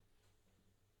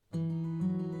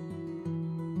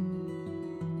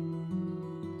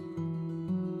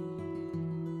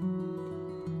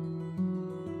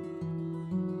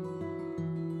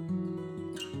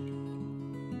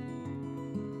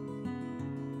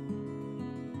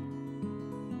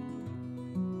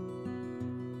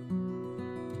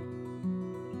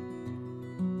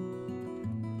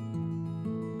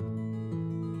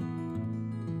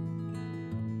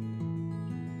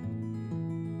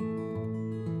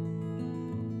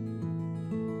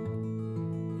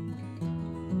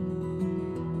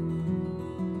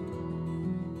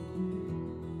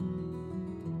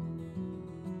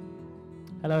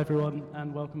Hello everyone,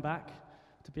 and welcome back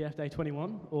to BF Day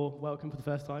 21, or welcome for the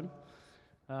first time.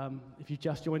 If you've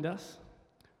just joined us,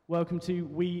 welcome to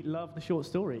We Love the Short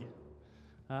Story.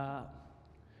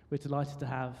 We're delighted to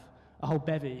have a whole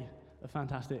bevy of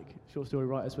fantastic short story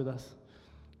writers with us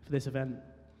for this event.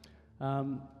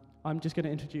 I'm just going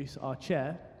to introduce our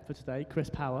chair for today, Chris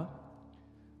Power.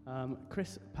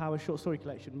 Chris Power's short story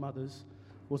collection, Mothers,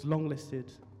 was longlisted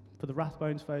for the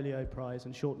Rathbones Folio Prize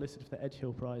and shortlisted for the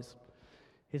Edgehill Prize.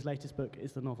 His latest book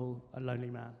is the novel A Lonely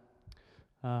Man.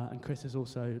 And Chris is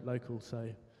also local, so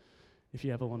if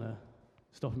you ever want to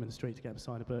stop him in the street to get him to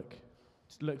sign a book,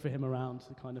 just look for him around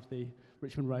the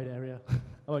Richmond Road area.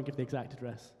 I won't give the exact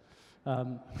address.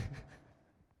 And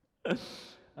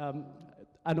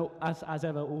as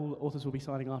ever, all authors will be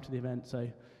signing after the event, so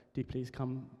do please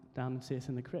come down and see us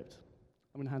in the crypt.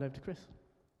 I'm going to hand over to Chris.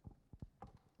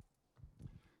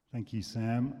 Thank you,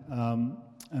 Sam,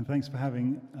 and thanks for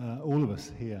having all of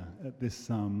us here at this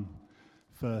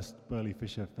first Burley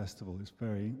Fisher Festival. It's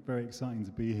very, very exciting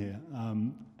to be here,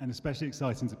 and especially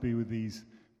exciting to be with these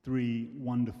three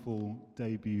wonderful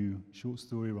debut short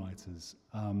story writers.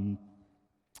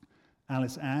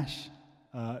 Alice Ash,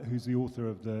 who's the author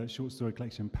of the short story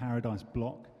collection Paradise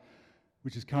Block,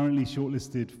 which is currently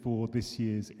shortlisted for this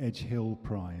year's Edgehill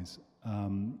Prize.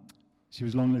 She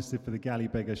was longlisted for the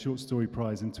Gallybeggar Short Story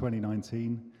Prize in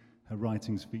 2019. Her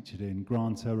writings featured in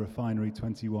Granta, Refinery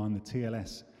 21, the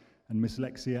TLS, and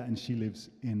Dyslexia, and she lives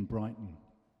in Brighton.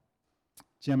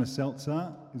 Gemma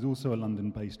Seltzer is also a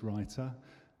London-based writer.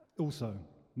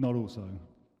 Not also,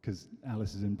 because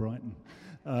Alice is in Brighton.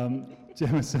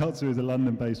 Gemma Seltzer is a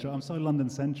London-based writer. I'm so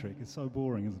London-centric. It's so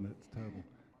boring, isn't it? It's terrible.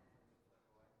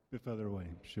 A bit further away,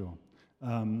 sure.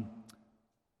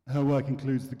 Her work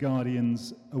includes The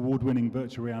Guardian's award-winning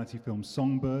virtual reality film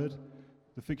Songbird,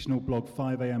 the fictional blog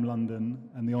 5am London,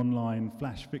 and the online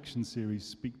flash fiction series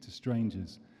Speak to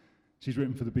Strangers. She's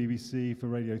written for the BBC, for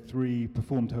Radio 3,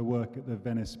 performed her work at the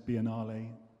Venice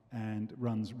Biennale, and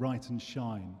runs Write and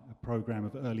Shine, a programme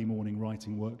of early morning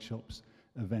writing workshops,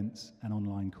 events, and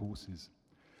online courses.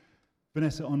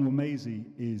 Vanessa Onwumezi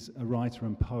is a writer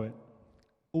and poet,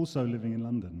 also living in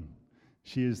London.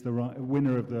 She is the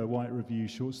winner of the White Review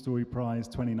Short Story Prize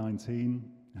 2019.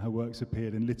 Her works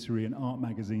appeared in literary and art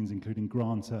magazines, including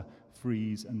Granta,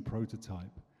 Frieze, and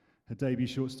Prototype. Her debut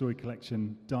short story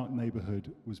collection, Dark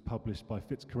Neighbourhood, was published by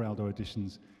Fitzcarraldo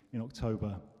Editions in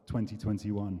October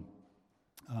 2021.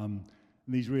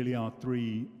 These really are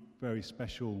three very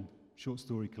special short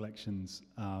story collections,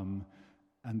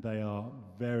 and they are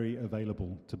very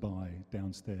available to buy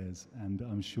downstairs, and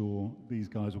I'm sure these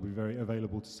guys will be very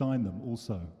available to sign them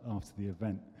also after the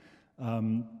event.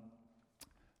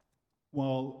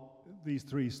 While these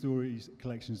three stories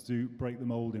collections do break the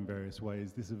mold in various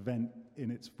ways, this event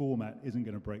in its format isn't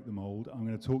going to break the mold. I'm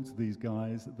going to talk to these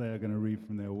guys, they are going to read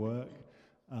from their work,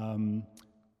 and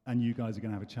you guys are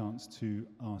going to have a chance to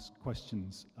ask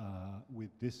questions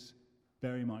with this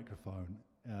very microphone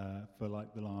for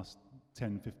like the last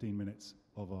 10-15 minutes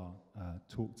of our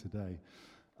talk today.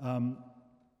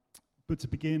 But to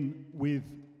begin with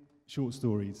short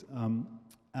stories,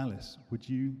 Alice, would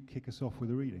you kick us off with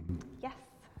a reading? Yes,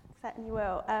 certainly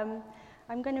will.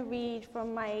 I'm going to read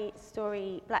from my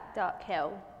story Black Dark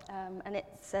Hill, and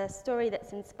it's a story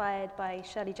that's inspired by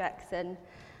Shirley Jackson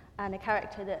and a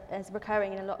character that is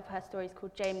recurring in a lot of her stories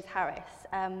called James Harris.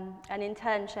 And in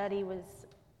turn, Shirley,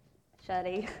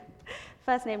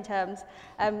 first name terms,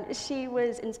 she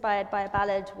was inspired by a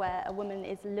ballad where a woman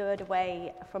is lured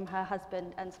away from her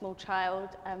husband and small child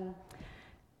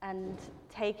and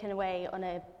taken away on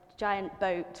a giant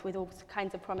boat with all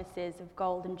kinds of promises of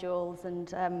gold and jewels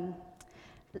and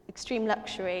extreme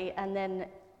luxury, and then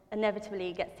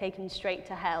inevitably gets taken straight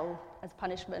to hell as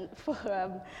punishment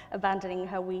for abandoning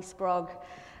her wee sprog.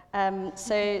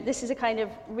 So this is a kind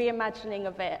of reimagining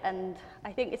of it, and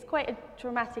I think it's quite a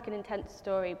dramatic and intense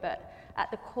story, but at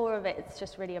the core of it, it's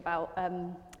just really about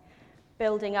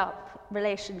building up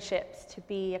relationships to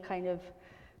be a kind of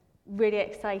really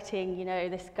exciting,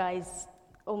 this guy's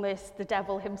almost the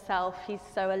devil himself. He's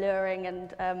so alluring,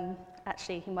 and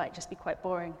actually he might just be quite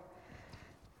boring.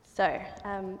 So,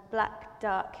 Black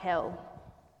Dark Hill.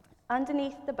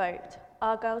 Underneath the boat,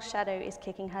 Argyle's shadow is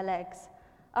kicking her legs.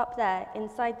 Up there,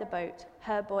 inside the boat,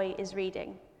 her boy is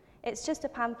reading. It's just a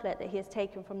pamphlet that he has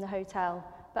taken from the hotel,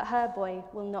 but her boy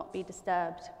will not be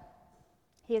disturbed.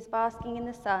 He is basking in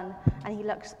the sun, and he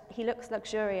looks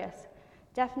luxurious,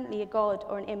 definitely a god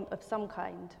or an imp of some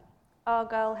kind.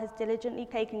 Argyle has diligently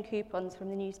taken coupons from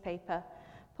the newspaper,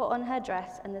 put on her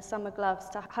dress and the summer gloves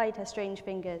to hide her strange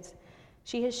fingers.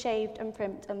 She has shaved and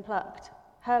primped and plucked.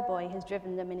 Her boy has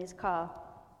driven them in his car.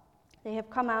 They have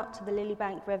come out to the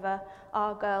Lilybank River,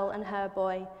 our girl and her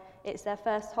boy. It's their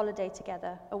first holiday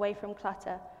together, away from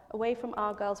clutter, away from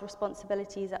our girl's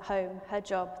responsibilities at home, her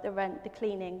job, the rent, the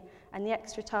cleaning, and the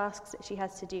extra tasks that she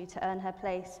has to do to earn her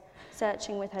place,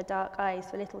 searching with her dark eyes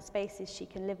for little spaces she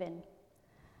can live in.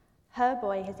 Her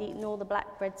boy has eaten all the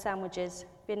black bread sandwiches,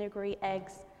 vinegary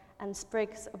eggs, and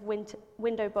sprigs of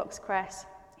window box cress.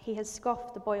 He has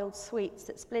scoffed the boiled sweets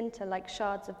that splinter like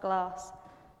shards of glass,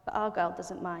 but our girl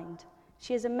doesn't mind.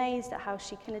 She is amazed at how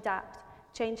she can adapt,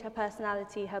 change her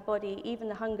personality, her body, even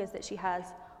the hungers that she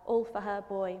has, all for her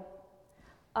boy.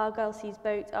 Our girl sees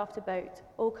boat after boat,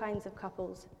 all kinds of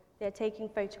couples. They are taking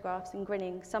photographs and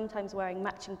grinning, sometimes wearing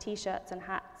matching t-shirts and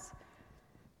hats.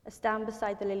 A stand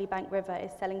beside the Lilybank River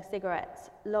is selling cigarettes,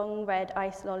 long red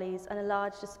ice lollies, and a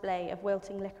large display of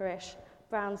wilting licorice,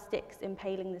 brown sticks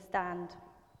impaling the stand.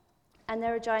 And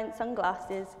there are giant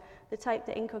sunglasses, the type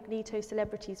that incognito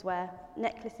celebrities wear,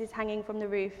 necklaces hanging from the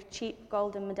roof, cheap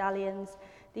golden medallions.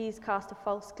 These cast a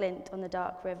false glint on the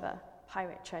dark river,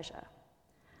 pirate treasure.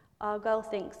 Our girl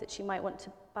thinks that she might want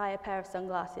to buy a pair of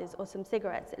sunglasses, or some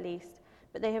cigarettes at least,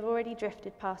 but they have already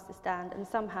drifted past the stand, and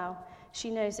somehow she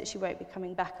knows that she won't be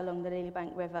coming back along the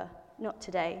Lilybank River, not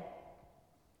today.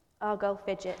 Our girl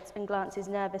fidgets and glances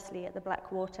nervously at the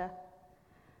black water.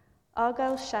 Our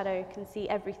girl's shadow can see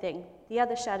everything. The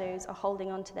other shadows are holding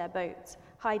onto their boats,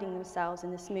 hiding themselves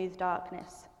in the smooth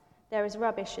darkness. There is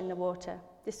rubbish in the water,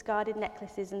 discarded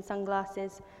necklaces and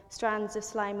sunglasses, strands of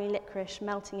slimy licorice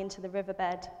melting into the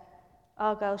riverbed.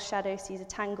 Our girl's shadow sees a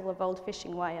tangle of old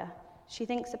fishing wire. She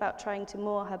thinks about trying to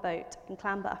moor her boat and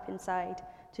clamber up inside,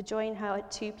 to join her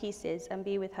two pieces and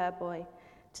be with her boy,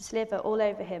 to sliver all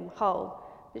over him, whole,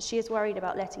 but she is worried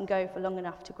about letting go for long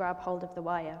enough to grab hold of the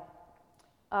wire.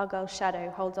 Our girl's shadow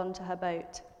holds on to her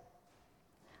boat.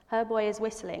 Her boy is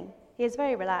whistling. He is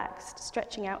very relaxed,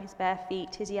 stretching out his bare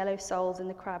feet, his yellow soles and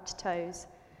the crabbed toes.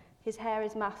 His hair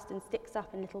is mussed and sticks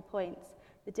up in little points,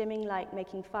 the dimming light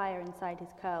making fire inside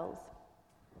his curls.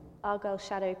 Our girl's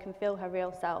shadow can feel her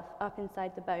real self up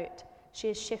inside the boat. She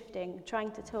is shifting,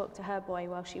 trying to talk to her boy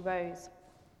while she rows.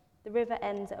 The river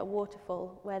ends at a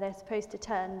waterfall where they're supposed to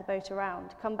turn the boat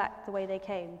around, come back the way they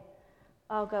came.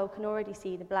 Our girl can already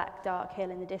see the black, dark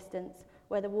hill in the distance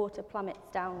where the water plummets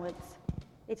downwards.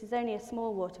 It is only a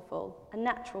small waterfall, a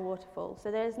natural waterfall,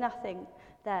 so there is nothing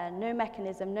there, no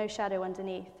mechanism, no shadow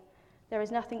underneath. There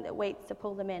is nothing that waits to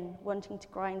pull them in, wanting to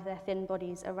grind their thin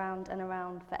bodies around and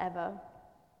around forever.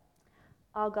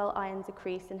 Our girl irons a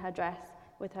crease in her dress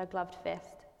with her gloved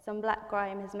fist. Some black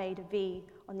grime has made a V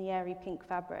on the airy pink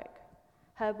fabric.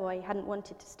 Her boy hadn't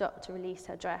wanted to stop to release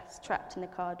her dress, trapped in the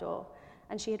car door,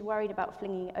 and she had worried about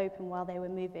flinging it open while they were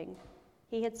moving.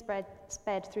 He had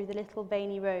sped through the little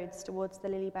veiny roads towards the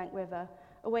Lilybank River,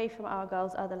 away from our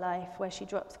girl's other life, where she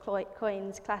drops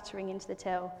coins clattering into the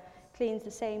till, cleans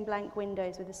the same blank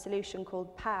windows with a solution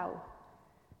called POW.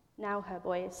 Now her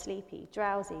boy is sleepy,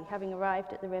 drowsy, having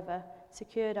arrived at the river,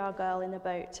 secured our girl in the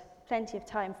boat. Plenty of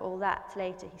time for all that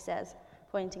later, he says,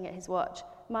 pointing at his watch,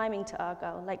 miming to our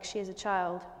girl like she is a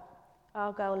child.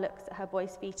 Our girl looks at her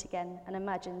boy's feet again and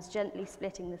imagines gently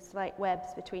splitting the slight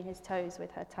webs between his toes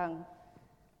with her tongue.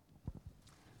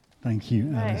 Thank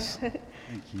you, Alice. Thank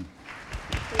you.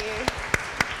 Thank you.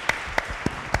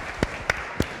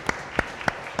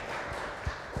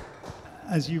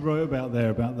 As you wrote about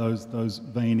those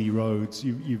veiny roads,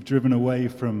 you've driven away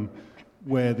from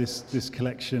where this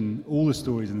collection, all the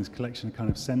stories in this collection are kind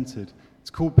of centered.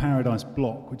 It's called Paradise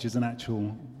Block, which is an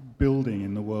actual building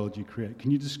in the world you create.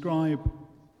 Can you describe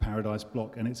Paradise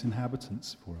Block and its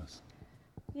inhabitants for us?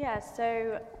 Yeah,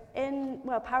 so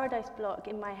Paradise Block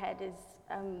in my head is,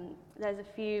 there's a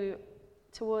few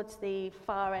towards the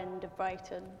far end of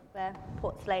Brighton where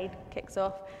Portslade kicks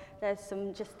off. There's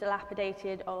some just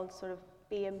dilapidated old sort of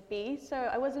B&B, so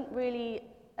I wasn't really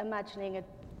imagining a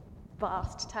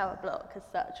vast tower block as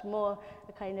such, more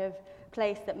a kind of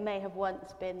place that may have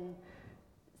once been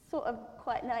sort of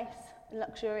quite nice and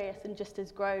luxurious and just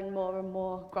has grown more and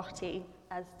more grotty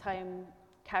as time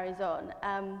carries on.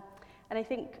 And I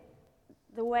think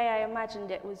the way I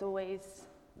imagined it was always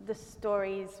the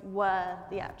stories were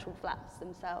the actual flats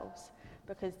themselves,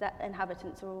 because the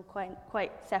inhabitants are all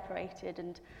quite separated,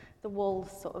 and the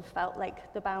walls sort of felt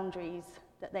like the boundaries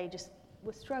that they just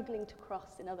were struggling to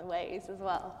cross in other ways as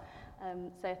well.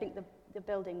 So I think the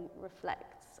building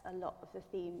reflects a lot of the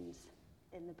themes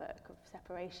in the book of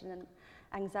separation and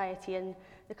anxiety, and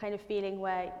the kind of feeling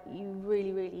where you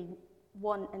really, really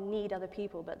want and need other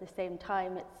people, but at the same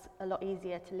time it's a lot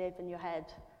easier to live in your head.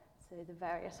 So the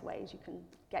various ways you can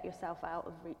get yourself out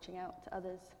of reaching out to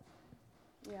others.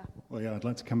 Yeah. Well, yeah, I'd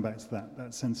like to come back to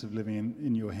that sense of living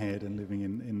in your head and living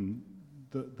in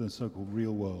the so-called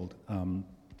real world in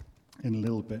a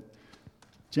little bit.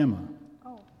 Gemma.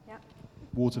 Oh, yeah.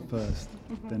 Water first,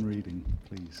 then reading,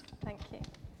 please. Thank you.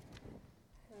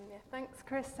 Yeah, thanks,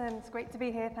 Chris. It's great to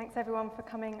be here. Thanks, everyone, for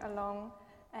coming along.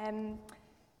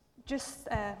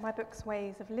 My book's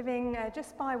Ways of Living.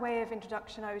 Just by way of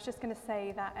introduction, I was just going to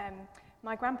say that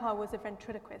my grandpa was a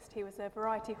ventriloquist. He was a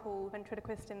variety hall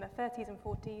ventriloquist in the 30s and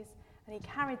 40s, and he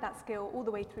carried that skill all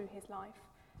the way through his life.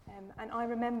 And I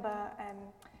remember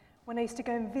when I used to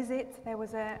go and visit, there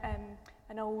was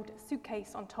an old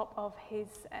suitcase on top of his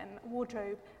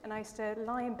wardrobe, and I used to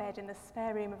lie in bed in the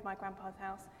spare room of my grandpa's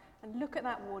house and look at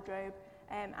that wardrobe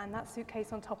and that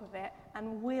suitcase on top of it,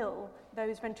 and will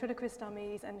those ventriloquist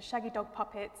dummies and shaggy dog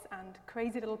puppets and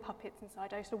crazy little puppets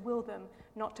inside. I used to will them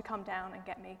not to come down and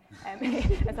get me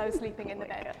as I was sleeping in the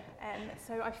bed.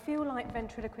 So I feel like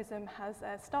ventriloquism has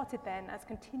started then, has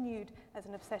continued as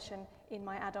an obsession in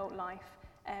my adult life.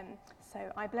 So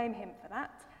I blame him for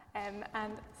that. And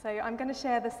so I'm going to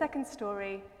share the second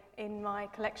story in my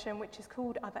collection, which is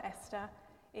called Other Esther.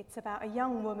 It's about a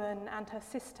young woman and her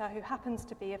sister who happens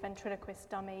to be a ventriloquist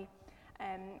dummy.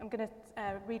 I'm going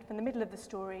to read from the middle of the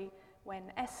story when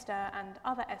Esther and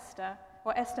other Esther,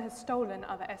 or Esther has stolen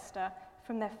other Esther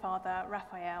from their father,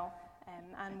 Raphael,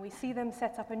 and we see them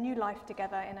set up a new life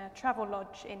together in a travel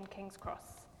lodge in King's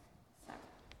Cross. So.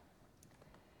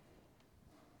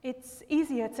 It's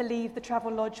easier to leave the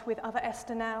travel lodge with other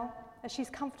Esther now, as she's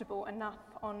comfortable enough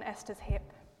on Esther's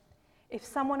hip. If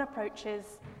someone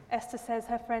approaches, Esther says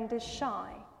her friend is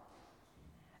shy.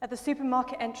 At the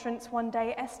supermarket entrance one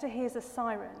day, Esther hears a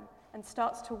siren and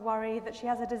starts to worry that she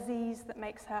has a disease that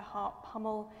makes her heart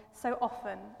pummel so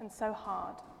often and so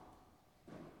hard.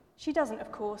 She doesn't,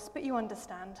 of course, but you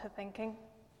understand her thinking.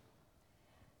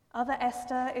 Other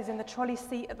Esther is in the trolley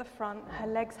seat at the front, her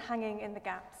legs hanging in the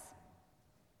gaps.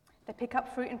 They pick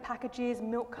up fruit in packages,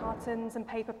 milk cartons, and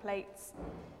paper plates.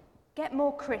 Get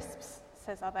more crisps,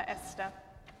 says other Esther.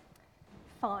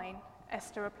 Fine,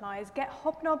 Esther replies. Get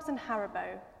hobnobs and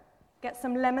Haribo. Get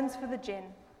some lemons for the gin.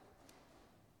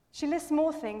 She lists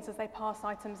more things as they pass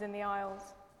items in the aisles.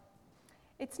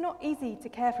 It's not easy to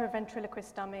care for a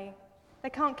ventriloquist dummy. They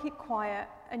can't keep quiet,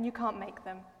 and you can't make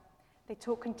them. They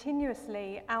talk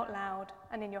continuously, out loud,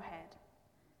 and in your head.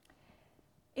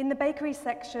 In the bakery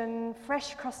section,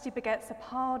 fresh, crusty baguettes are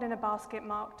piled in a basket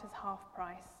marked as half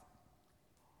price.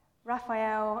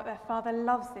 Raphael, their father,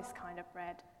 loves this kind of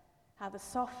bread, how the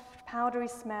soft, powdery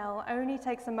smell only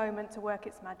takes a moment to work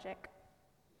its magic.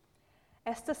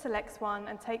 Esther selects one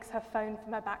and takes her phone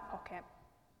from her back pocket.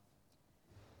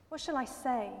 What shall I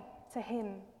say to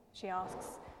him, she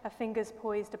asks, her fingers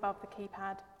poised above the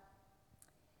keypad.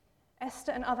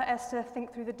 Esther and other Esther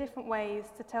think through the different ways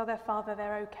to tell their father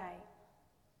they're okay.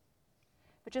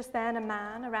 But just then, a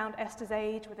man around Esther's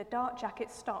age with a dark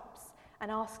jacket stops and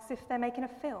asks if they're making a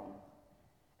film.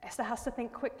 Esther has to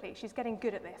think quickly. She's getting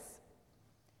good at this.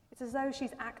 It's as though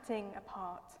she's acting a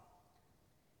part.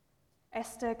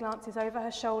 Esther glances over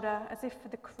her shoulder as if for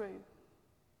the crew.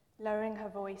 Lowering her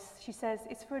voice, she says,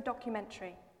 it's for a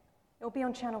documentary. It'll be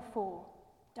on Channel 4.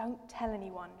 Don't tell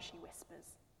anyone, she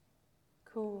whispers.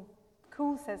 Cool,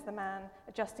 says the man,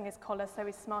 adjusting his collar so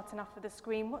he's smart enough for the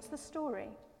screen. What's the story?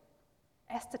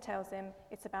 Esther tells him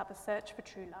it's about the search for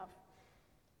true love.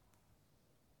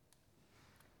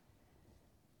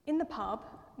 In the pub,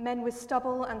 men with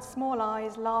stubble and small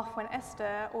eyes laugh when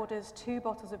Esther orders 2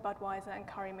 bottles of Budweiser and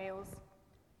curry meals.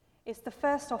 It's the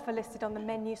first offer listed on the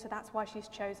menu, so that's why she's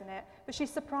chosen it, but she's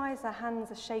surprised her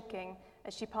hands are shaking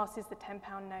as she passes the £10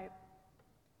 note.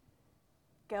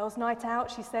 Girls' night out,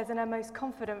 she says in her most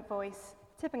confident voice,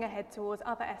 tipping her head towards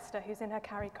other Esther, who's in her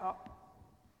carry cot.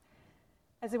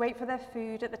 As they wait for their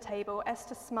food at the table,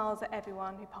 Esther smiles at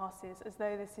everyone who passes as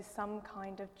though this is some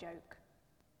kind of joke.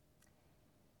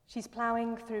 She's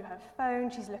ploughing through her phone,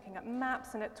 she's looking at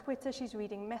maps, and at Twitter she's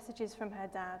reading messages from her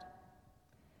dad.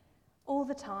 All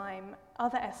the time,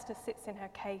 other Esther sits in her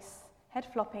case, head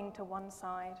flopping to one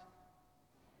side.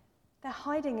 They're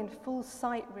hiding in full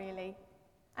sight, really.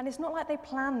 And it's not like they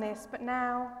planned this, but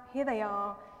now, here they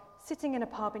are, sitting in a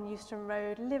pub in Euston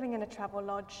Road, living in a travel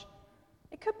lodge.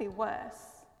 It could be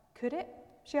worse. Could it?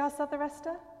 She asks other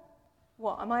Esther.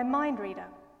 What, am I a mind reader?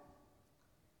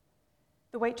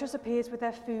 The waitress appears with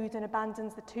their food and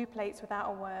abandons the 2 plates without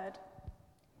a word.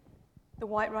 The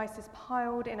white rice is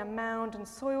piled in a mound and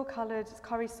soil-coloured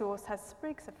curry sauce has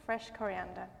sprigs of fresh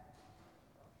coriander.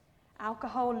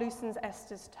 Alcohol loosens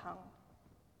Esther's tongue.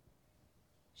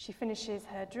 She finishes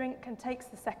her drink and takes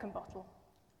the second bottle.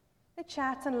 They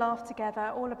chat and laugh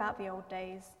together all about the old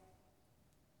days.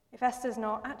 If Esther's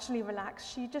not actually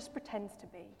relaxed, she just pretends to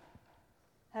be.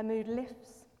 Her mood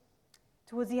lifts.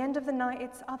 Towards the end of the night,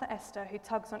 it's other Esther who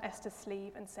tugs on Esther's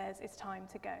sleeve and says it's time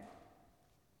to go.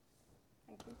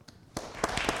 Thank you.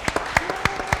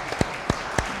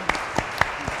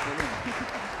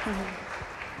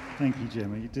 Thank you,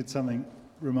 Gemma. You did something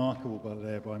remarkable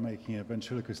by making a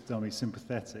ventriloquist dummy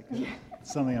sympathetic. Yeah.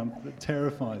 Something that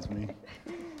terrifies me.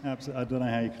 Absolutely. I don't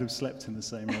know how you could have slept in the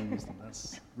same room as them.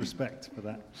 That's respect for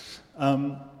that.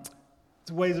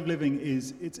 The Ways of Living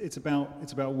it's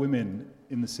about women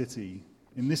in the city.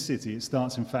 In this city, it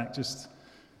starts, in fact, just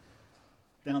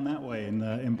down that way in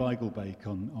Beighlbake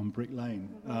on Brick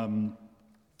Lane.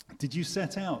 Did you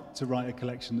set out to write a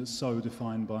collection that's so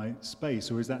defined by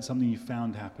space, or is that something you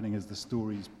found happening as the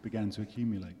stories began to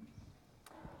accumulate?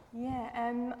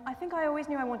 Yeah, I think I always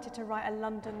knew I wanted to write a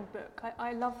London book.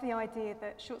 I love the idea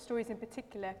that short stories in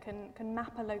particular can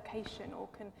map a location or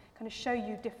can kind of show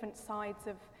you different sides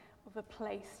of a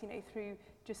place, through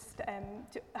just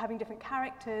having different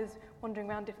characters, wandering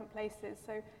around different places.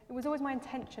 So it was always my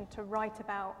intention to write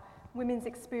about women's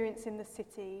experience in the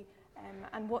city,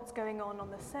 and what's going on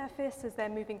the surface as they're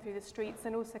moving through the streets,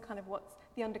 and also kind of what's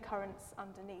the undercurrents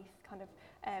underneath, kind of,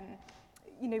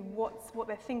 what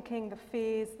they're thinking, the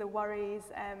fears, the worries,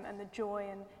 and the joy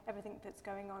and everything that's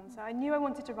going on. So I knew I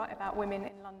wanted to write about women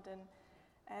in London,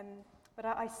 but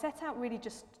I set out really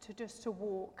just to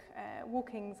walk.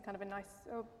 Walking's kind of a nice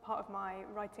part of my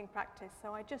writing practice,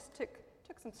 so I just took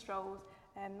some strolls.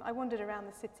 I wandered around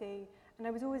the city, and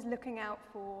I was always looking out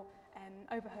for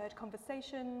overheard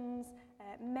conversations,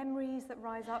 memories that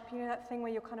rise up, that thing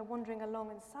where you're kind of wandering along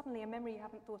and suddenly a memory you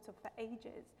haven't thought of for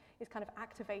ages is kind of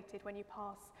activated when you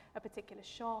pass a particular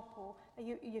shop or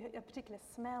a particular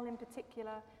smell in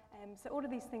particular. So all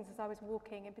of these things, as I was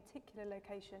walking in particular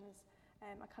locations,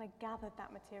 I kind of gathered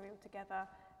that material together,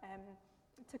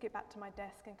 took it back to my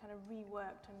desk and kind of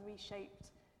reworked and reshaped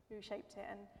it.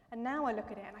 And now I look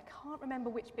at it and I can't remember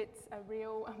which bits are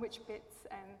real and which bits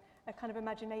a kind of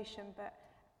imagination, but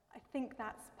I think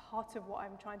that's part of what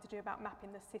I'm trying to do about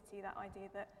mapping the city, that idea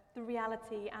that the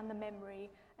reality and the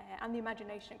memory and the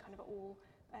imagination kind of all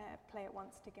play at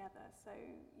once together. So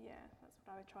yeah, that's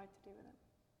what I would try to do with it.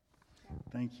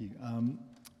 Yeah. Thank you.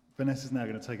 Vanessa's now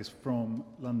going to take us from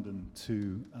London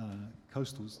to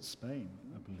coastal Spain,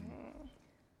 I believe.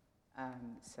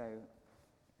 So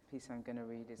the piece I'm going to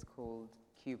read is called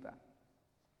Cuba.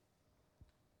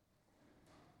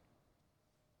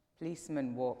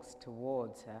 Policeman walks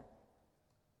towards her,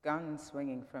 gun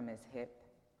swinging from his hip,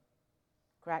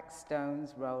 cracked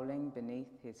stones rolling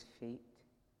beneath his feet,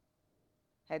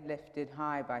 head lifted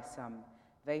high by some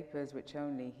vapors which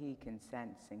only he can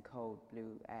sense in cold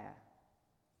blue air.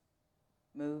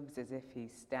 Moves as if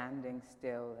he's standing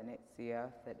still, and it's the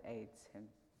earth that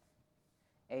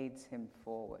aids him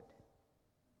forward.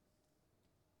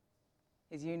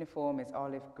 His uniform is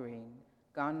olive green,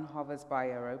 gun hovers by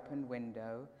her open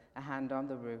window, a hand on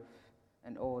the roof,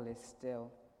 and all is still.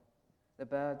 The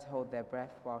birds hold their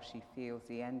breath while she feels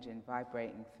the engine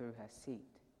vibrating through her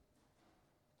seat.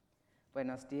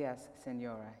 Buenos dias,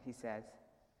 senora, he says.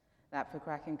 That for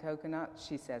cracking coconuts,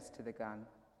 she says to the gun.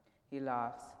 He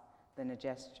laughs, then a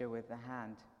gesture with the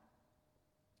hand.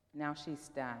 Now she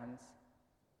stands.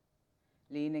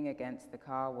 Leaning against the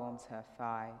car warms her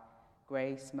thigh.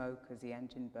 Grey smoke as the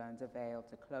engine burns a veil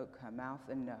to cloak her mouth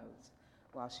and nose,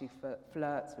 while she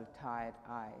flirts with tired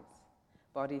eyes,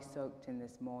 body soaked in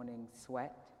this morning's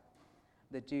sweat,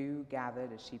 the dew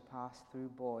gathered as she passed through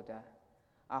border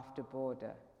after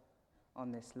border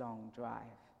on this long drive.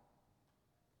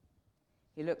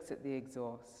 He looks at the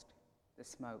exhaust, the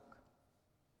smoke.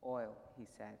 Oil, he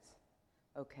says.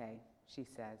 Okay, she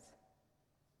says.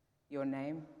 Your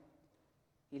name?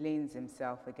 He leans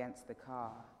himself against the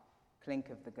car, clink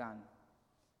of the gun.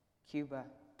 Cuba,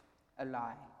 a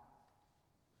lie.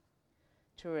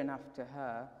 True enough to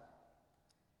her,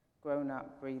 grown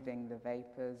up breathing the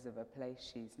vapors of a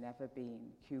place she's never been,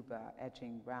 Cuba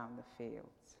edging round the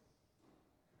fields.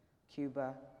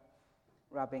 Cuba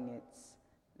rubbing its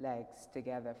legs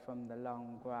together from the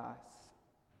long grass.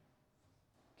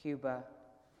 Cuba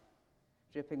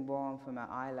dripping warm from her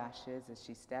eyelashes as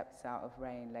she steps out of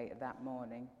rain later that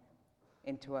morning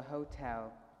into a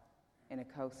hotel in a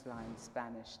coastline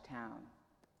Spanish town.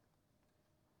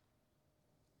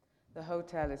 The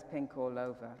hotel is pink all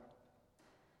over,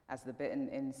 as the bitten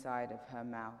inside of her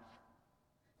mouth,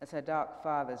 as her dark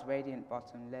father's radiant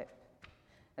bottom lip,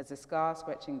 as the scar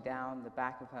stretching down the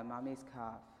back of her mummy's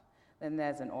calf. Then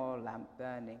there's an oil lamp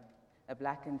burning, a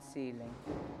blackened ceiling,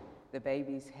 the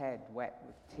baby's head wet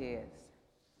with tears.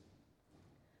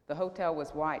 The hotel was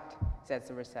white, says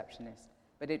the receptionist,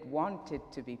 but it wanted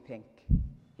to be pink.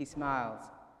 He smiles,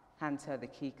 hands her the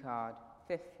key card,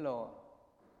 5th floor.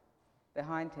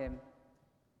 Behind him,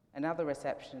 another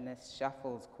receptionist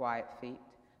shuffles quiet feet,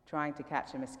 trying to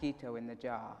catch a mosquito in the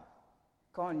jar.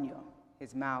 Coño,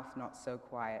 his mouth not so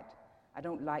quiet. I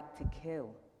don't like to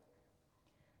kill.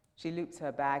 She loops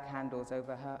her bag handles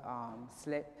over her arm,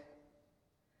 slip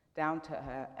down to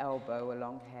her elbow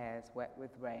along hairs wet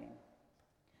with rain.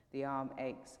 The arm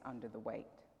aches under the weight.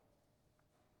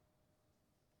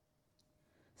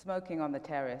 Smoking on the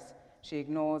terrace, she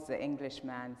ignores the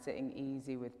Englishman sitting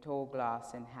easy with tall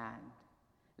glass in hand,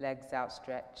 legs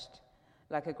outstretched,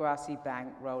 like a grassy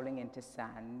bank rolling into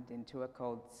sand, into a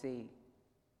cold sea.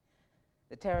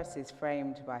 The terrace is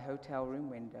framed by hotel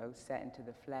room windows set into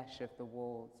the flesh of the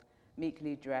walls,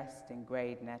 meekly dressed in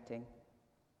greyed netting.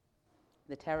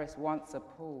 The terrace wants a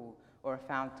pool or a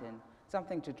fountain,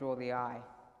 something to draw the eye.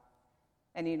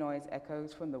 Any noise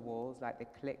echoes from the walls like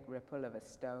the click ripple of a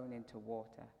stone into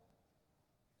water.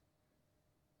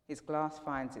 His glass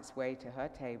finds its way to her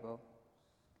table,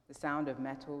 the sound of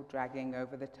metal dragging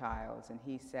over the tiles, and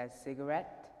he says,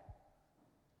 "Cigarette?"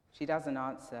 She doesn't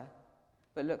answer,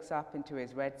 but looks up into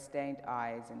his red-stained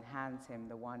eyes and hands him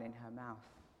the one in her mouth.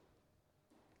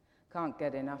 Can't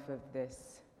get enough of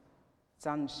this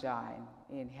sunshine,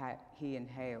 he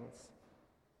inhales.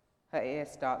 Her ear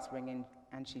starts ringing,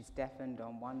 and she's deafened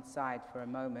on one side for a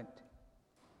moment,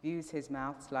 views his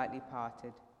mouth slightly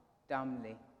parted,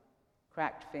 dumbly,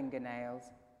 cracked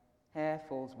fingernails, hair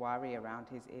falls wiry around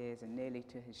his ears and nearly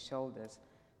to his shoulders,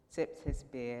 sips his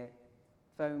beer,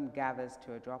 foam gathers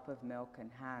to a drop of milk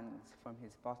and hangs from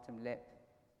his bottom lip.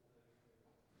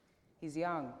 He's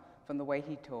young from the way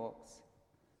he talks,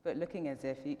 but looking as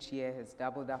if each year has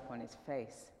doubled up on his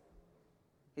face,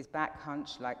 his back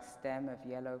hunched like stem of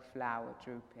yellow flower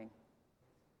drooping.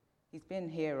 He's been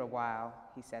here a while,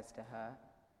 he says to her,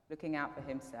 looking out for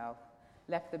himself,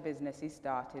 left the business he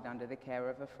started under the care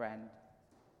of a friend.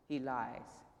 He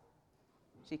lies.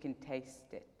 She can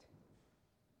taste it.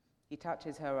 He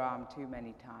touches her arm too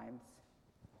many times.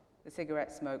 The cigarette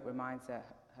smoke reminds her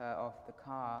of the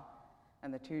car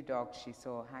and the 2 dogs she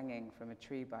saw hanging from a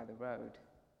tree by the road.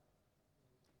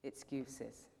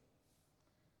 Excuses.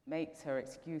 Makes her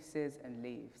excuses and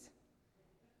leaves.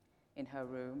 In her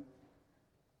room,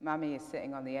 Mummy is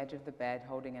sitting on the edge of the bed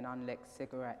holding an unlit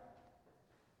cigarette,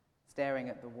 staring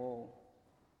at the wall.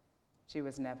 She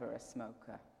was never a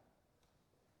smoker.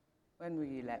 "When will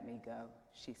you let me go?"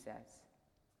 she says.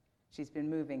 She's been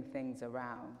moving things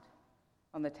around.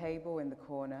 On the table in the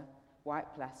corner,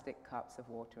 white plastic cups of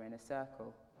water in a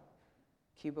circle.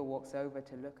 Cuba walks over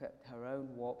to look at her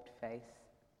own warped face,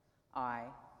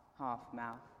 eye, half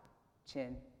mouth,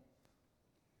 chin.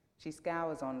 She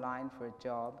scours online for a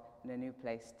job and a new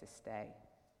place to stay.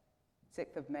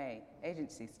 6th of May,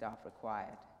 agency staff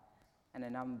required, and a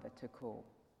number to call.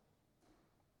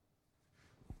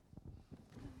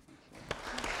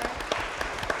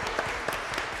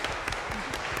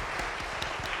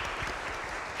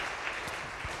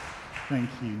 Thank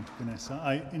you, Vanessa.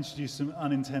 I introduced some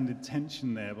unintended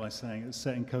tension there by saying it's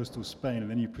set in coastal Spain,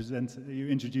 and then you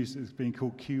introduced it as being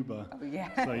called Cuba. Oh,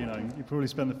 yeah. So, you probably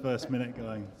spend the first minute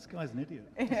going, this guy's an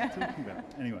idiot. What's he talking about?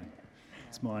 Anyway,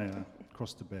 it's my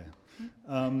cross to bear.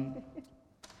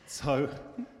 So,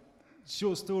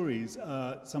 short stories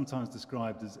are sometimes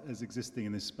described as existing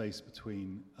in this space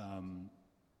between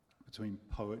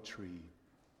poetry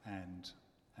and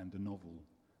a novel.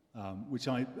 Which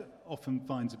I often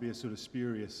find to be a sort of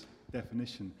spurious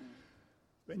definition.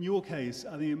 But in your case,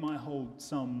 I think it might hold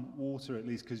some water, at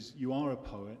least, because you are a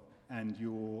poet and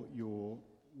your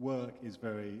work is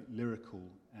very lyrical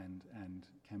and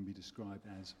can be described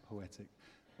as poetic.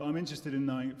 But I'm interested in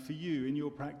knowing, for you, in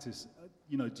your practice,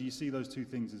 do you see those two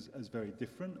things as very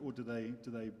different, or do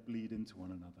they bleed into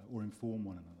one another or inform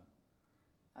one another?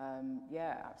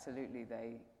 Yeah, absolutely,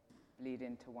 they bleed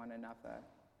into one another.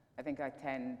 I think I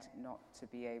tend not to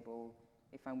be able,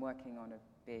 if I'm working on a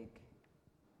big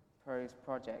prose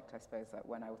project, I suppose, like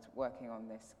when I was working on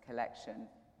this collection,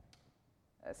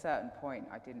 at a certain point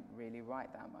I didn't really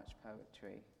write that much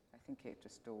poetry. I think it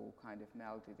just all kind of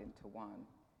melded into one.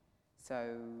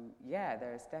 So yeah,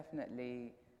 there's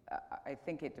definitely, I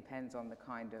think it depends on the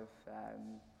kind of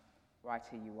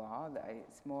writer you are.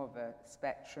 It's more of a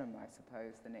spectrum, I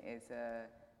suppose, than it is a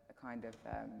kind of,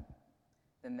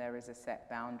 then there is a set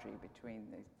boundary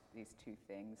between these two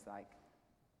things. Like,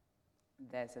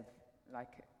 there's at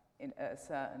a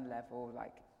certain level,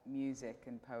 like music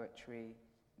and poetry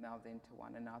meld into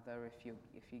one another if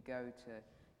you go to,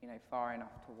 far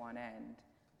enough to one end.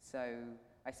 So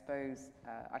I suppose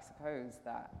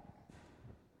that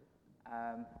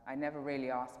I never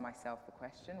really ask myself the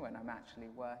question when I'm actually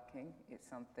working. It's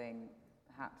something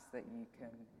perhaps that you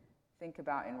can think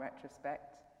about in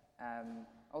retrospect.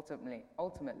 Ultimately,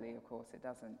 of course, it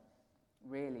doesn't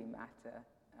really matter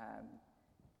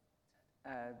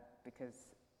because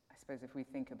I suppose if we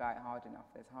think about it hard enough,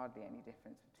 there's hardly any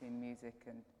difference between music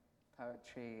and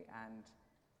poetry and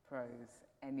prose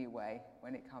anyway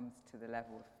when it comes to the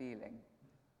level of feeling,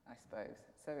 I suppose.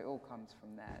 So it all comes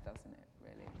from there, doesn't it,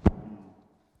 really?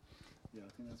 Yeah, I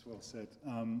think that's well said.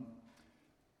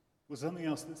 Well, something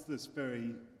else that's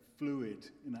very fluid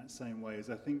in that same way is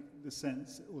I think the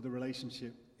sense or the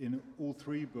relationship in all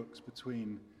three books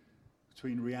between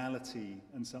reality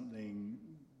and something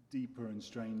deeper and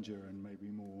stranger and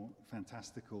maybe more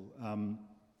fantastical.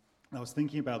 I was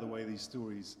thinking about the way these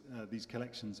stories, these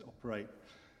collections operate,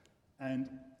 and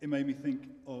it made me think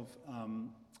of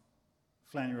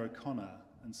Flannery O'Connor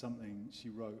and something she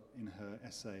wrote in her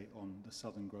essay on the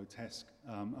Southern Grotesque.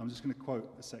 I'm just going to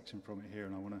quote a section from it here,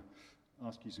 and I want to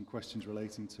ask you some questions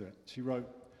relating to it. She wrote,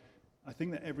 "I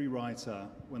think that every writer,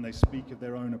 when they speak of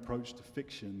their own approach to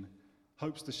fiction,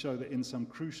 hopes to show that in some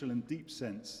crucial and deep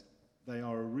sense, they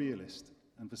are a realist.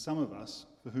 And for some of us,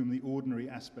 for whom the ordinary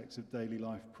aspects of daily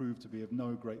life prove to be of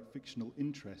no great fictional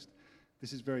interest,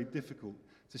 this is very difficult."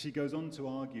 So she goes on to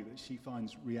argue that she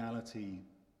finds reality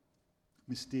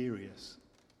mysterious,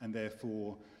 and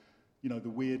therefore, you know, the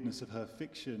weirdness of her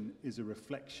fiction is a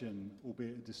reflection,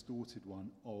 albeit a distorted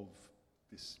one, of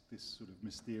this sort of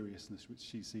mysteriousness which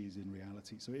she sees in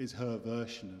reality. So it is her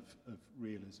version of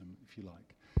realism, if you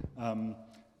like. And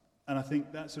I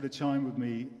think that sort of chimed with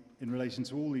me in relation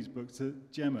to all these books. To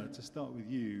Gemma, to start with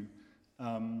you,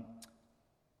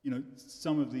 you know,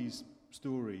 some of these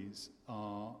stories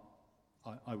are,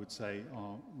 I would say,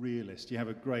 are realist. You have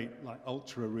a great, like,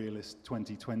 ultra-realist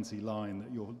 2020 line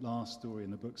that your last story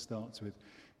in the book starts with.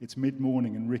 It's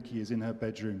mid-morning and Ricky is in her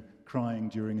bedroom crying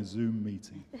during a Zoom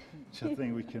meeting, which I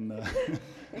think we can,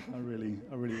 I really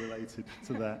related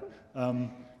to that.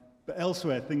 But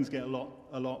elsewhere, things get a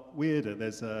lot weirder.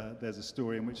 There's a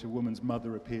story in which a woman's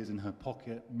mother appears in her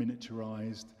pocket,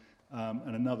 miniaturized,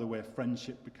 and another where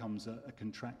friendship becomes a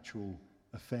contractual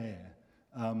affair.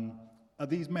 Are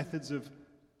these methods of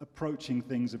approaching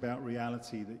things about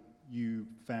reality that you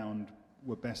found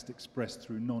were best expressed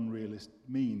through non-realist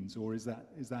means, or is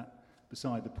that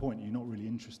beside the point? You're not really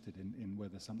interested in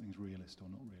whether something's realist or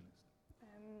not realist?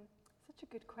 Such a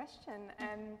good question.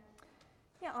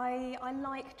 Yeah, I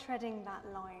like treading that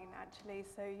line, actually.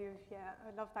 So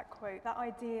I love that quote. That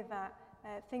idea that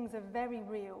things are very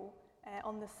real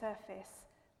on the surface,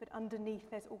 but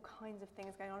underneath there's all kinds of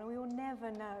things going on, and we will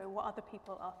never know what other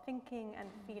people are thinking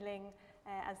and feeling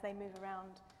as they move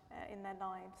around in their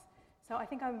lives. So I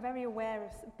think I'm very aware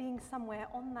of being somewhere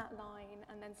on that line,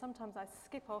 and then sometimes I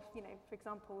skip off, you know, for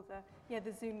example,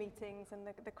 the Zoom meetings and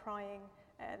the crying,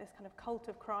 this kind of cult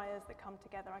of criers that come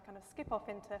together. I kind of skip off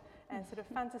into sort of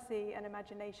fantasy and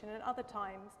imagination, and other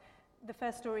times the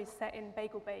first story is set in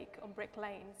Bagel Bake on Brick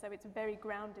Lane, so it's very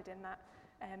grounded in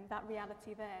that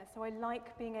reality there. So I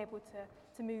like being able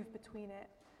to move between it.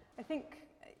 I think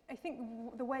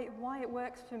why it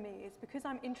works for me is because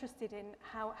I'm interested in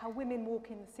how women walk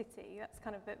in the city. That's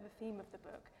kind of the theme of the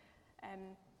book.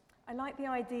 I like the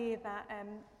idea that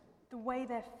the way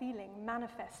they're feeling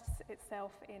manifests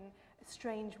itself in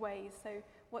strange ways. So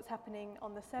what's happening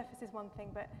on the surface is one thing,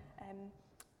 but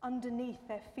underneath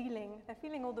they're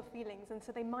feeling all the feelings, and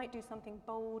so they might do something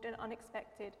bold and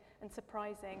unexpected and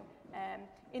surprising,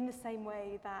 in the same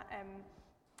way that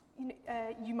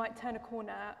you might turn a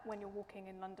corner when you're walking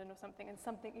in London or something, and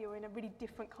you're in a really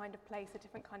different kind of place, a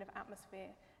different kind of atmosphere.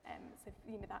 So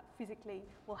that physically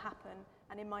will happen,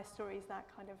 and in my stories that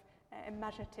kind of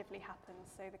imaginatively happens.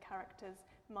 So the characters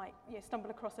might stumble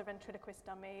across a ventriloquist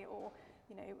dummy, or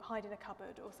hide in a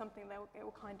cupboard or something.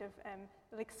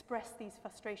 They'll express these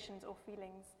frustrations or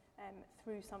feelings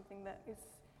through something that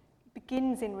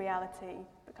begins in reality,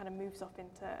 but kind of moves off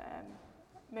into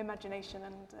imagination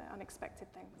and unexpected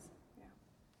things.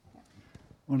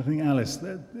 Well, I think, Alice,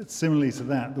 similarly to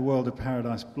that, the World of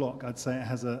Paradise block, I'd say it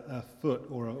has a foot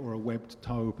or a webbed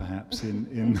toe, perhaps,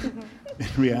 in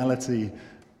reality,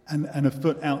 and a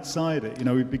foot outside it.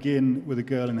 We begin with a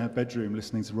girl in her bedroom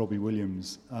listening to Robbie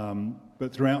Williams,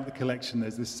 but throughout the collection,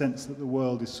 there's this sense that the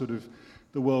world is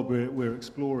the world we're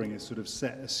exploring is sort of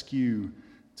set askew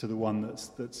to the one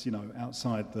that's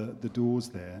outside the doors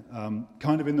there,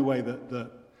 kind of in the way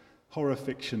that horror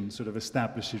fiction sort of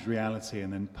establishes reality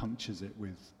and then punctures it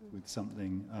with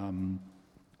something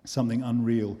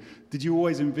unreal. Did you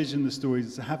always envision the stories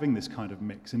as having this kind of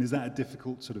mix? And is that a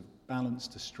difficult sort of balance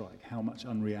to strike? How much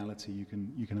unreality you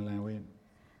can allow in?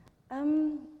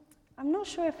 I'm not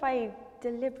sure if I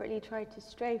deliberately tried to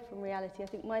stray from reality. I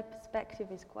think my perspective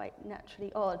is quite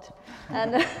naturally odd.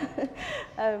 And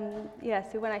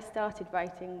so when I started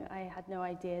writing, I had no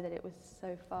idea that it was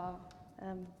so far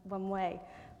one way.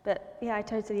 But yeah, I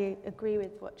totally agree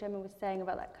with what Gemma was saying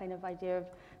about that kind of idea of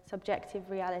subjective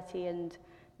reality and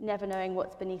never knowing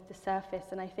what's beneath the surface.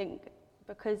 And I think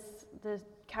because the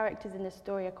characters in the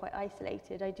story are quite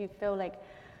isolated, I do feel like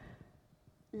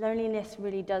loneliness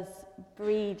really does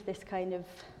breed this kind of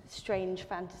strange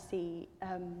fantasy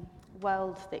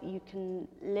world that you can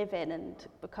live in and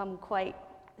become quite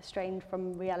estranged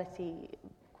from reality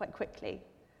quite quickly.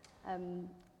 And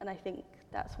I think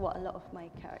that's what a lot of my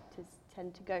characters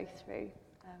tend to go through.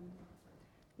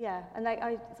 And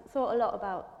I thought a lot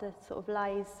about the sort of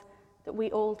lies that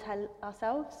we all tell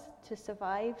ourselves to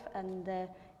survive, and the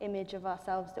image of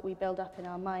ourselves that we build up in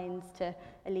our minds to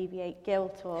alleviate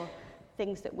guilt or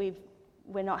things that we're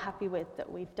not happy with that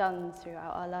we've done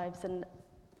throughout our lives. And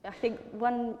I think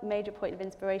one major point of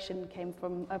inspiration came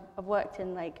from, I've worked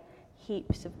in like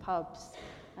heaps of pubs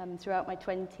throughout my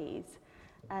 20s,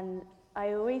 and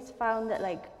I always found that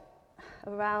like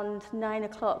around 9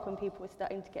 o'clock when people were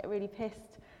starting to get really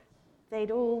pissed, they'd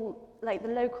all, like the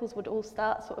locals would all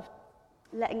start sort of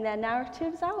letting their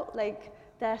narratives out, like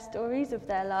their stories of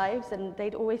their lives, and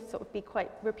they'd always sort of be quite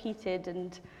repeated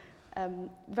and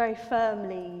very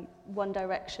firmly one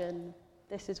direction.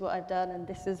 This is what I've done and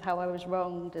this is how I was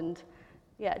wronged. And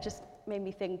yeah, it just made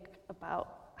me think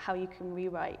about how you can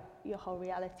rewrite your whole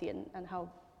reality and how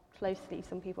closely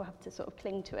some people have to sort of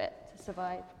cling to it to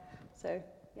survive. So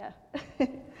yeah.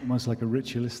 Almost like a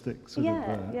ritualistic sort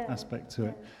of aspect to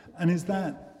it. And is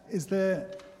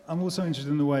there, I'm also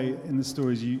interested in the way in the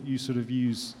stories you sort of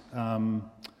use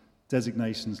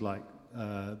designations like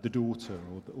the daughter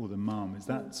or the mum. Is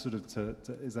that sort of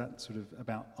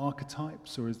about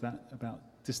archetypes, or is that about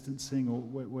distancing, or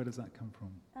where does that come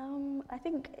from? I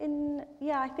think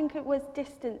it was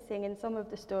distancing in some of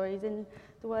the stories. In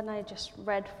the one I just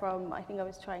read from, I think I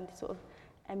was trying to sort of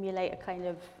emulate a kind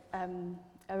of,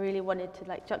 I really wanted to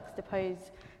like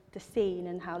juxtapose the scene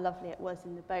and how lovely it was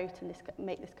in the boat, and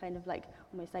make this kind of like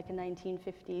almost like a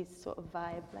 1950s sort of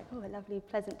vibe, like, oh, a lovely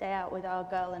pleasant day out with our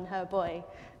girl and her boy,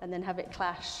 and then have it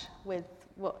clash with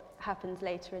what happens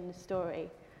later in the story.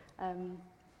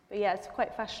 But yeah, it's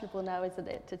quite fashionable now, isn't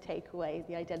it, to take away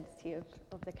the identity of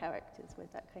the characters with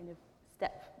that kind of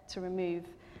step to remove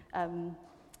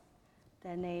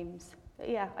their names. But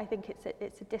yeah, I think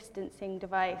it's a distancing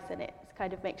device, and it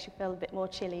kind of makes you feel a bit more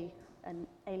chilly and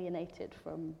alienated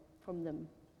from them.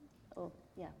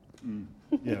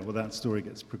 Yeah, well, that story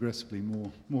gets progressively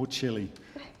more chilly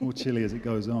as it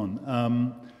goes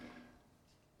on.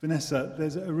 Vanessa,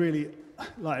 there's a really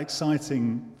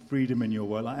exciting freedom in your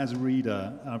work. Like, as a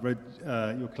reader, I've read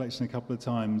your collection a couple of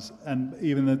times, and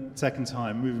even the second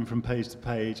time, moving from page to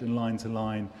page and line to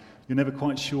line, you're never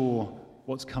quite sure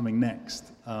what's coming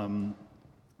next.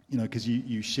 Because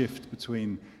you shift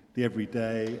between the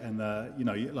everyday and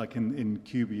like in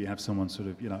Cuba, you have someone sort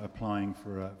of applying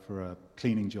for a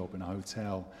cleaning job in a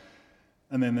hotel,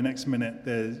 and then the next minute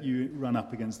you run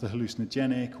up against the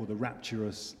hallucinogenic or the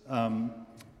rapturous.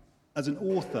 As an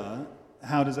author,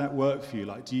 how does that work for you?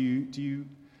 Like, do you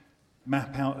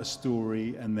map out a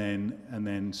story and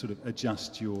then sort of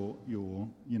adjust your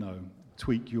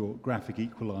tweak your graphic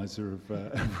equalizer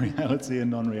of reality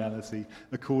and non-reality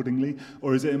accordingly?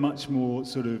 Or is it a much more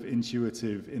sort of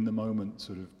intuitive, in the moment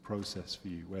sort of process for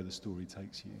you, where the story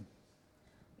takes you?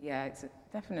 Yeah, it's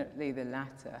definitely the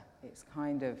latter. It's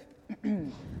kind of,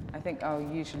 I think I'll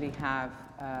usually have,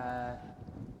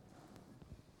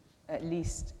 at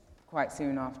least quite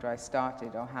soon after I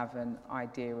started, I'll have an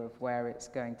idea of where it's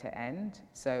going to end.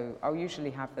 So I'll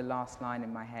usually have the last line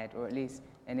in my head, or at least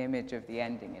an image of the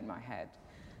ending in my head.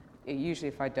 Usually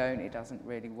if I don't, it doesn't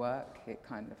really work. It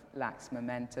kind of lacks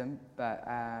momentum. But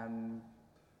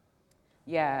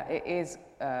yeah, it is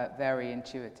very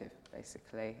intuitive,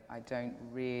 basically. I don't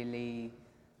really,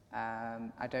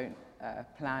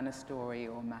 plan a story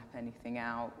or map anything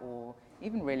out or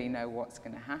even really know what's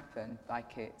going to happen.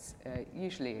 Like, it's,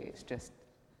 usually it's just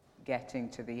getting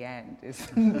to the end is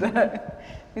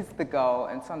the goal,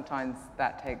 and sometimes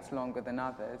that takes longer than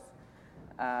others.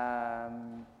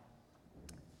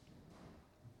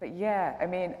 But yeah, I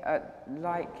mean,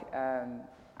 like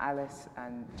Alice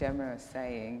and Gemma are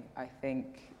saying, I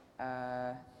think,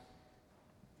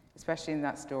 especially in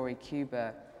that story,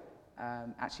 Cuba,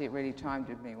 actually it really chimed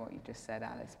with me what you just said,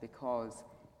 Alice, because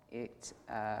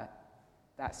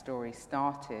that story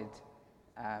started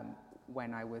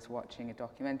when I was watching a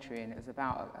documentary, and it was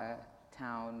about a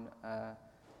town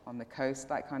on the coast,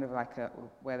 like kind of like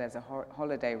where there's a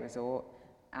holiday resort,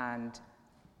 and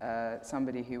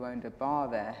somebody who owned a bar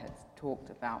there had talked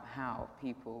about how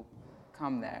people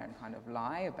come there and kind of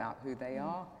lie about who they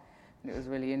are. And it was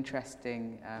really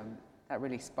interesting. That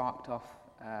really sparked off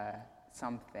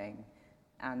something.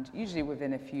 And usually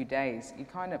within a few days,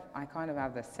 I kind of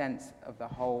have the sense of the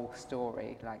whole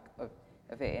story, like of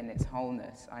it in its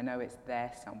wholeness. I know it's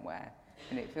there somewhere,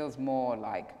 and it feels more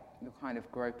like you're kind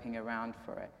of groping around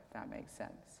for it, if that makes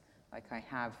sense. Like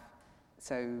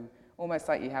so almost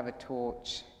like you have a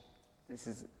torch. This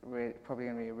is probably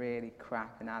going to be a really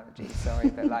crap analogy, sorry,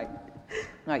 but like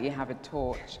you have a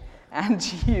torch and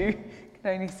you can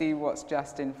only see what's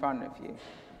just in front of you,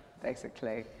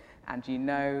 basically. And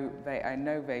I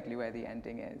know vaguely where the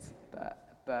ending is,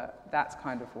 but that's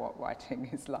kind of what writing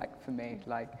is like for me.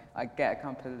 Like, I get a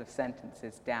couple of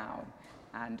sentences down,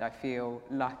 and I feel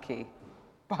lucky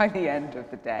by the end of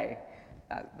the day.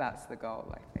 That's the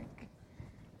goal, I think.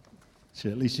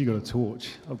 Shit, at least you got a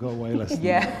torch. I've got way less than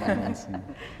Yeah.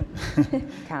 that.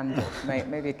 Candle,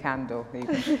 maybe a candle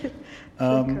even.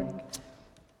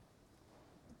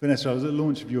 Vanessa, I was at the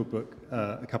launch of your book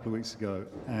a couple of weeks ago,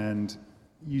 and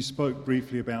you spoke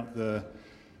briefly about the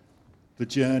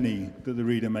journey that the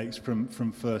reader makes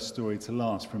from first story to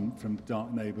last, from the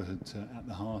dark neighbourhood to at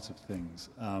the heart of things,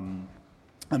 and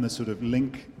the sort of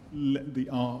link, the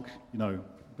arc,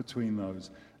 between those.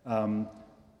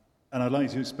 And I'd like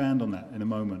to expand on that in a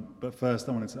moment. But first,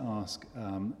 I wanted to ask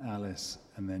Alice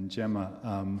and then Gemma.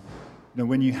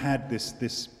 When you had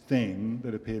this thing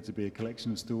that appeared to be a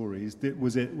collection of stories,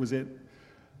 was it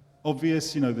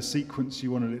obvious? The sequence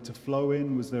you wanted it to flow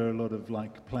in. Was there a lot of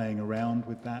playing around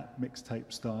with that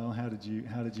mixtape style? How did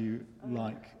you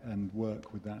like and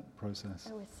work with that process?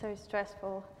 It was so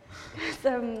stressful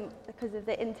because of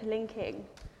the interlinking.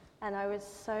 And I was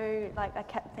so, I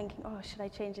kept thinking, should I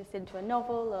change this into a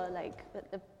novel? Or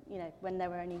when there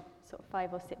were only sort of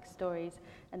 5 or 6 stories,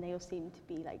 and they all seemed to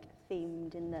be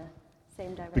themed in the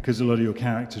same direction. Because a lot of your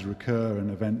characters recur and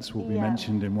events will be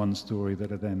mentioned in one story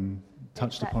that are then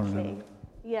touched upon in another.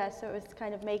 Yeah, so it was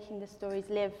kind of making the stories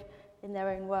live in their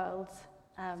own worlds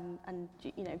and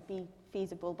be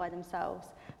feasible by themselves,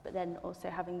 but then also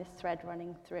having this thread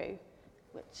running through,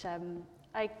 which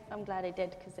I'm glad I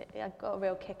did, because I got a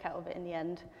real kick out of it in the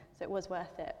end, so it was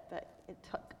worth it, but it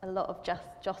took a lot of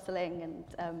jostling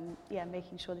and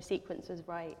making sure the sequence was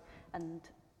right, and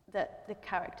that the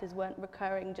characters weren't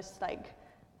recurring just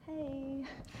hey,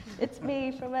 it's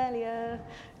me from earlier,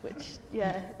 which,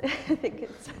 I think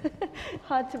it's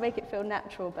hard to make it feel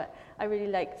natural, but I really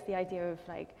liked the idea of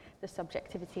the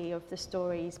subjectivity of the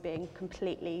stories being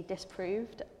completely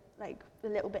disproved, a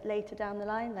little bit later down the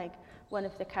line. One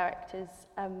of the characters,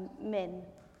 Min,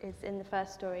 is in the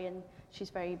first story, and she's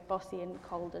very bossy and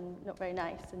cold and not very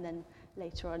nice, and then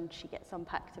later on she gets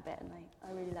unpacked a bit, and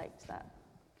I really liked that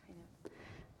kind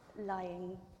of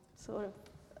lying sort of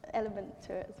element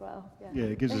to it as well. Yeah,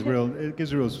 it gives a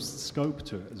real scope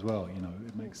to it as well.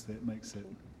 It makes it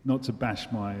not to bash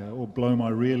or blow my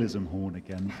realism horn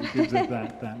again. It gives it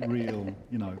that real,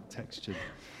 textured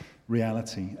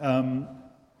reality.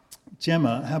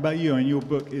 Gemma, how about you? Your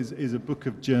book is a book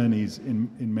of journeys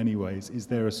in many ways. Is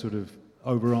there a sort of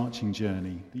overarching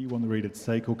journey that you want the reader to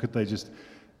take, or could they just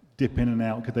dip in and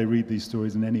out? Could they read these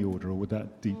stories in any order, or would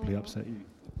that deeply upset you?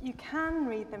 You can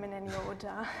read them in any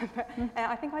order, but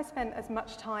I think I spent as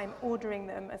much time ordering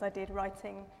them as I did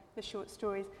writing the short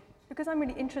stories, because I'm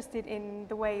really interested in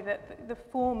the way that the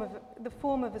form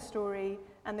of a story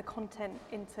and the content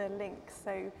interlink.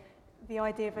 So the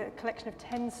idea of a collection of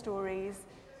 10 stories,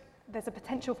 there's a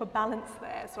potential for balance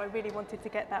there, so I really wanted to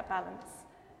get that balance.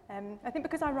 I think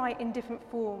because I write in different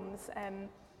forms,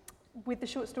 with the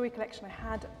short story collection I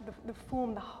had the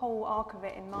form, the whole arc of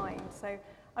it in mind. So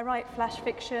I write flash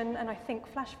fiction, and I think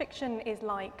flash fiction is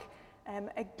like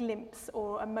a glimpse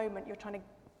or a moment. You're trying to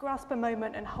grasp a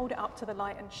moment and hold it up to the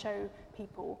light and show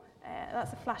people.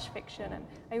 That's a flash fiction. And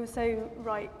I also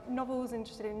write novels,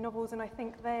 interested in novels, and I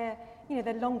think they're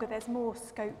longer, there's more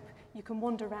scope. You can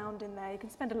wander around in there. You can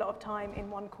spend a lot of time in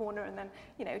one corner and then,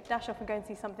 dash off and go and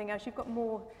see something else. You've got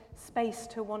more space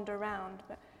to wander around.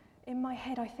 But in my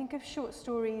head, I think of short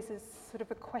stories as sort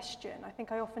of a question. I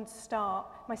think I often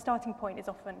my starting point is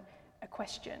often a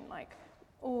question,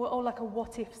 or like a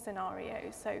what-if scenario.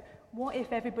 So what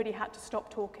if everybody had to stop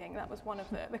talking? That was one of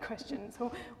the questions.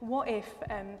 Or what if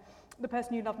the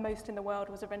person you love most in the world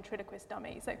was a ventriloquist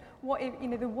dummy? So what if,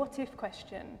 the what-if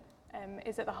question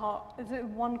is at the heart, is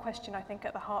one question I think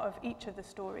at the heart of each of the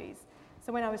stories.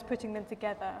 So when I was putting them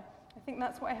together, I think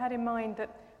that's what I had in mind,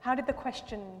 that how did the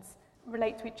questions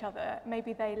relate to each other?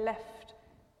 Maybe they left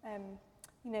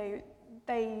you know,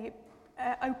 they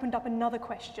opened up another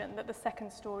question that the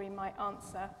second story might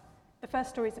answer. The first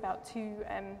story is about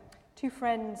two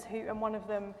friends and one of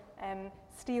them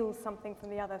steals something from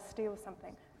the other,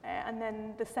 and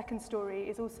then the second story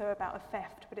is also about a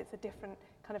theft, but it's a different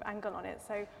kind of angle on it.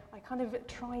 So I kind of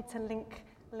tried to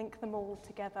link them all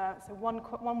together. So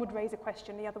one would raise a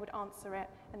question, the other would answer it,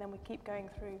 and then we keep going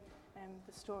through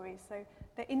the stories. So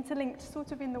they're interlinked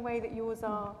sort of in the way that yours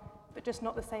are, but just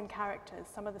not the same characters.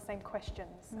 Some of the same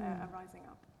questions are rising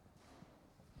up.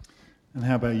 And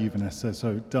how about you, Vanessa?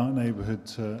 So Dark Neighbourhood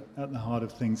at the heart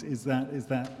of things, is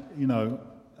that you know,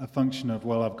 a function of,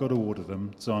 well, I've got to order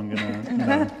them, so I'm going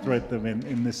to thread them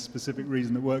in this specific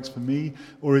reason that works for me,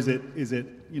 or is it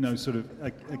you know, sort of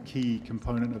a key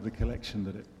component of the collection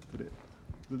that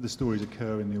the stories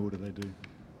occur in the order they do?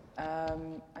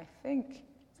 I think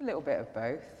it's a little bit of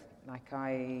both. Like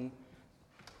to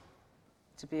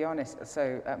be honest,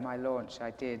 so at my launch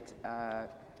I did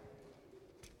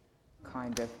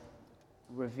kind of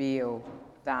reveal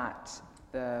that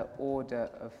the order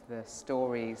of the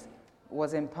stories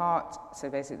was in part, so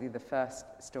basically the first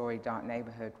story, Dark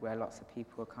Neighbourhood, where lots of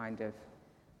people were kind of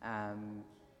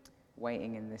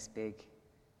waiting in this big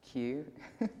queue.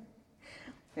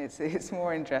 It's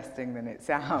more interesting than it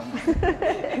sounds.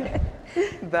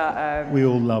 But, we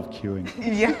all love queuing.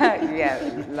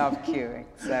 yeah, love queuing,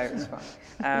 so it's fun.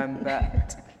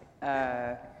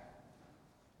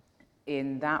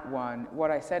 In that one, what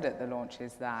I said at the launch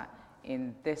is that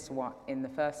in this one, in the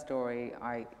first story,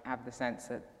 I have the sense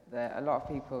that a lot of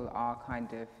people are kind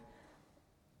of,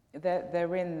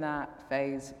 they're in that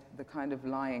phase, the kind of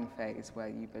lying phase where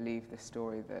you believe the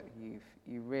story that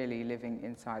you're really living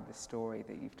inside the story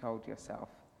that you've told yourself,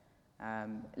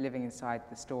 living inside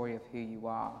the story of who you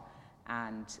are.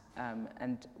 And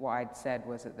what I'd said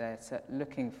was that they're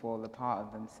looking for the part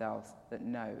of themselves that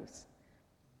knows.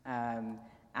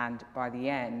 And by the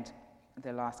end,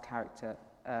 the last character,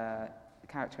 the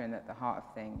character in At the Heart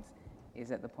of Things,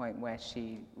 is at the point where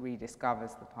she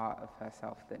rediscovers the part of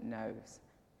herself that knows.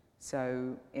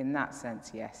 So in that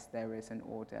sense, yes, there is an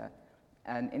order.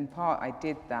 And in part, I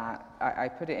did that. I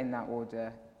put it in that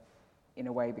order in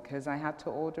a way because I had to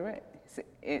order it.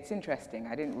 It's interesting. I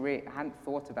hadn't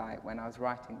thought about it when I was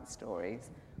writing the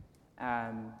stories.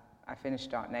 I finished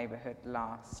Dark Neighbourhood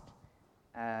last.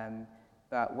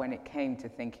 But when it came to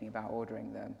thinking about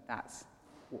ordering them, that's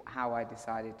how I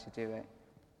decided to do it.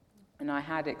 And I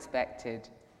had expected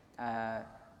to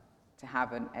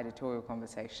have an editorial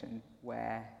conversation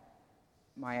where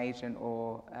my agent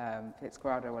or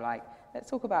Fitzcarraldo were like, let's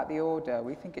talk about the order.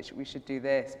 We think we should do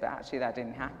this, but actually that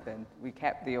didn't happen. We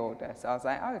kept the order. So I was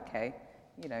like, oh, okay,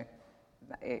 you know,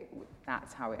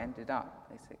 that's how it ended up,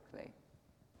 basically.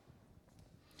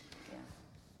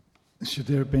 Should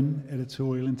there have been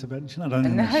editorial intervention? I don't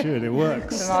think there should. It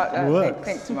works. It works. I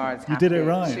think Tamara's happy. You did it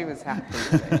right. She was happy.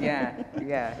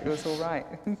 Yeah, it was all right.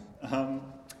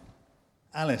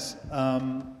 Alice,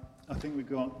 I think we've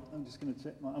got, I'm just going to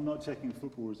check, I'm not checking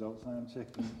football results, I am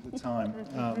checking the time.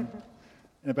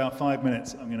 In about 5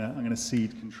 minutes, I'm going to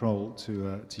cede control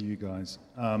to you guys.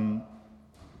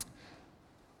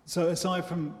 So aside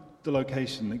from the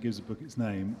location that gives the book its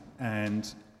name,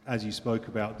 and as you spoke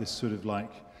about this sort of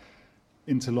like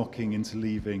interlocking,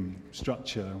 interleaving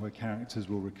structure where characters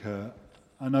will recur,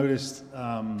 I noticed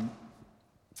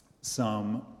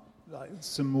some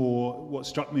more, what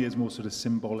struck me as more sort of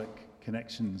symbolic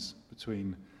connections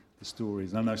between the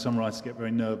stories. And I know some writers get very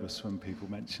nervous when people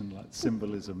mention like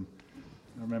symbolism.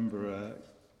 I remember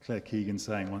Claire Keegan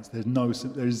saying once,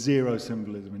 there's zero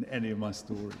symbolism in any of my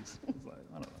stories. I was like,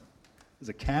 I don't know. There's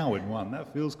a cow in one,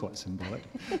 that feels quite symbolic.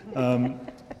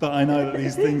 But I know that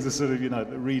these things are sort of, you know,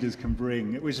 that readers can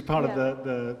bring, which is part of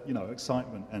the you know,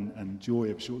 excitement and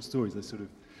joy of short stories. They sort of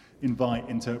invite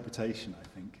interpretation, I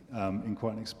think, in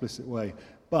quite an explicit way.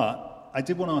 But I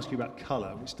did want to ask you about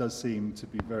colour, which does seem to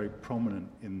be very prominent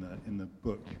in the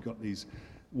book. You've got these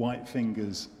White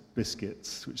Fingers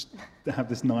biscuits, which have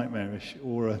this nightmarish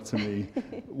aura to me.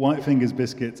 White Fingers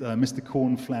biscuits, Mr.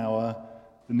 Cornflower,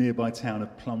 the nearby town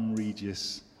of Plum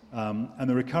Regis, and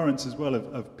the recurrence as well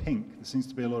of pink. There seems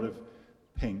to be a lot of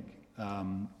pink.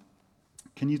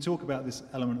 Can you talk about this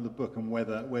element of the book and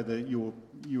whether you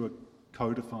are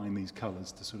codifying these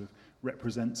colours to sort of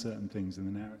represent certain things in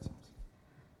the narrative?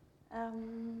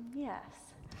 Yes,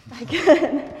 I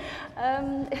can.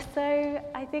 So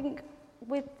I think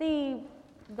with the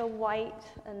white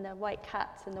and the white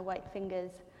cats and the white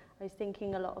fingers, I was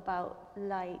thinking a lot about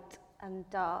light and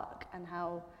dark and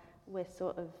how we're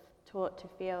sort of taught to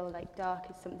feel like dark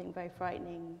is something very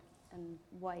frightening and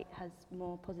white has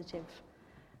more positive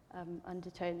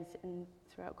undertones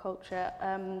throughout culture,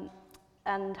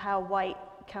 and how white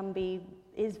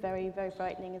is very, very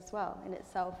frightening as well in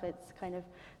itself. It's kind of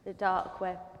the dark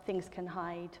where things can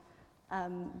hide,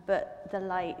 but the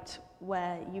light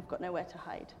where you've got nowhere to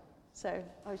hide. So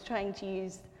I was trying to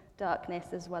use darkness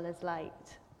as well as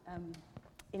light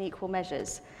in equal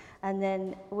measures. And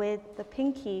then with the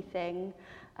Pinky thing,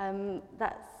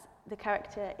 that's the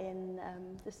character in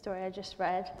the story I just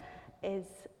read is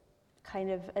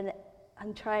kind of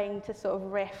I'm trying to sort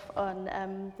of riff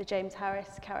on the James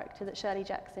Harris character that Shirley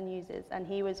Jackson uses, and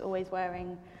he was always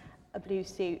wearing a blue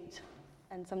suit,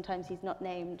 and sometimes he's not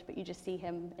named, but you just see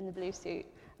him in the blue suit.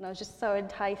 And I was just so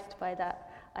enticed by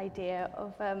that idea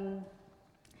of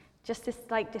just this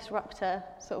like disruptor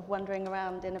sort of wandering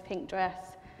around in a pink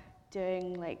dress,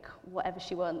 doing like whatever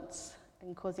she wants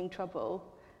and causing trouble.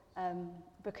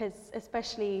 Because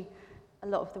especially a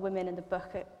lot of the women in the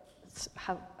book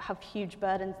have huge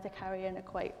burdens to carry and are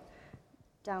quite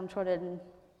downtrodden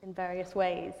in various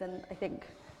ways. And I think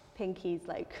Pinky's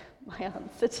like my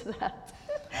answer to that.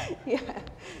 Yeah,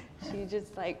 she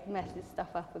just like messes stuff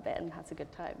up a bit and has a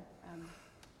good time.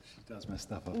 She does mess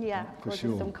stuff up. Yeah, for causes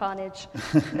sure. some carnage.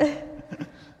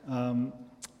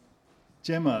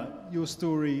 Gemma, your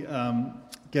story,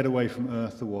 Get Away from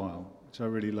Earth a While, which I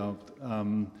really loved.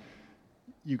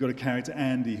 You've got a character,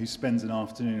 Andy, who spends an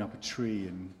afternoon up a tree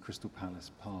in Crystal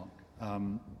Palace Park.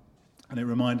 And it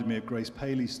reminded me of Grace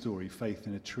Paley's story, Faith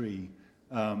in a Tree.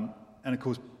 And of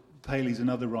course, Paley's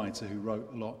another writer who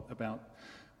wrote a lot about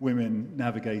women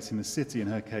navigating the city, in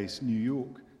her case, New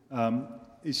York.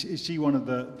 Is she one of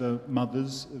the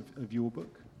mothers of your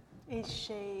book? Is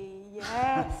she?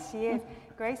 Yes, she is.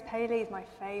 Grace Paley is my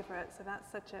favourite, so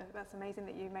that's amazing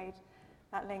that you made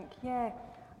that link. Yeah,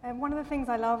 one of the things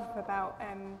I love about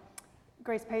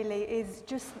Grace Paley is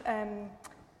just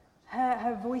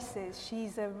her voices.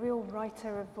 She's a real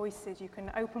writer of voices. You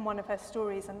can open one of her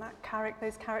stories and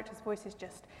those characters' voices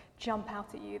just jump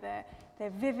out at you. They're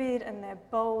vivid and they're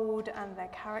bold and they're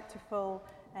characterful,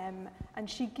 and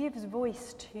she gives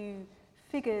voice to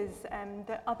figures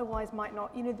that otherwise might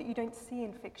not, that you don't see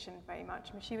in fiction very much.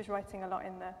 I mean, she was writing a lot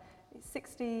in the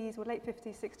 60s, or late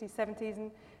 50s, 60s, 70s,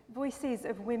 and voices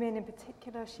of women in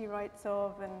particular she writes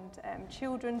of, and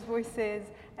children's voices,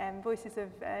 voices of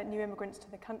new immigrants to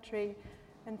the country.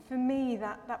 And for me,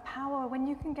 that power, when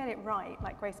you can get it right,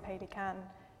 like Grace Paley can,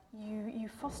 you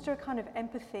foster a kind of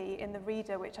empathy in the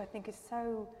reader, which I think is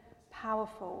so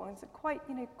powerful, and it's quite,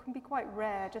 can be quite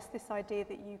rare, just this idea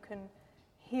that you can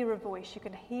hear a voice, you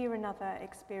can hear another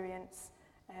experience,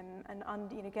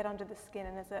 and get under the skin.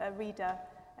 And as a reader,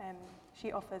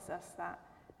 she offers us that.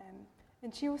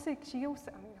 And she also, I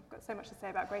mean, I've got so much to say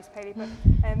about Grace Paley, but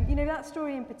that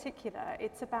story in particular,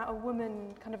 it's about a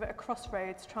woman kind of at a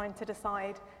crossroads trying to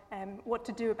decide what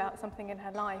to do about something in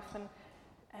her life.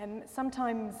 And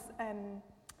sometimes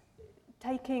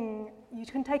you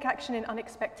can take action in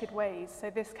unexpected ways. So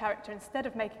this character, instead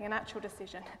of making an actual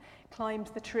decision,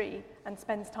 climbs the tree and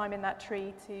spends time in that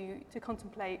tree to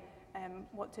contemplate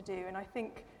what to do. And I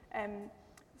think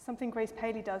something Grace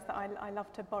Paley does that I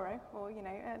love to borrow or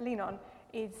lean on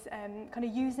is kind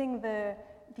of using the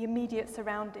immediate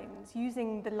surroundings,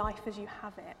 using the life as you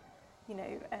have it,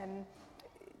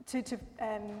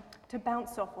 to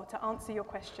bounce off or to answer your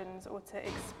questions or to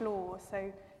explore.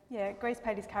 So yeah, Grace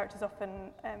Paley's characters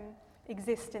often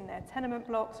exist in their tenement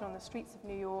blocks or on the streets of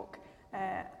New York,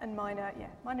 and mine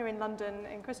are in London,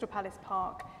 in Crystal Palace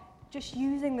Park, just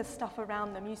using the stuff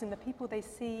around them, using the people they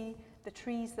see, the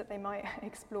trees that they might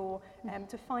explore,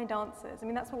 to find answers. I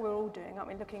mean, that's what we're all doing, aren't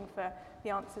we? Looking for the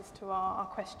answers to our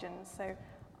questions. So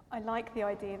I like the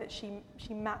idea that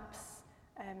she maps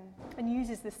and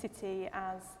uses the city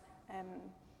as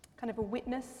kind of a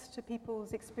witness to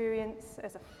people's experience,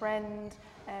 as a friend,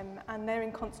 and they're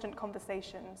in constant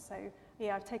conversation. So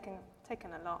yeah, I've taken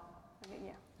a lot. I mean,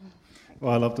 yeah.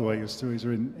 Well, I love the way your stories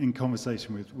are in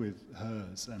conversation with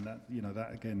hers, and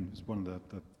that again is one of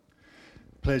the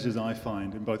pleasures I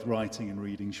find in both writing and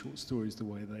reading short stories, the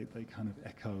way they kind of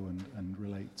echo and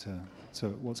relate to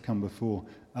what's come before.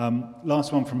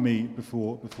 Last one from me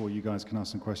before you guys can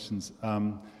ask some questions.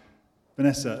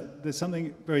 Vanessa, there's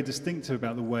something very distinctive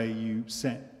about the way you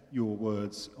set your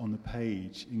words on the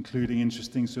page, including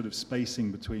interesting sort of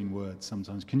spacing between words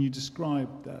sometimes. Can you describe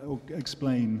that, or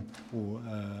explain or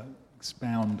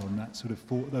expound on that sort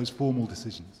of those formal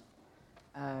decisions?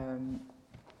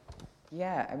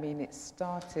 Yeah, I mean, it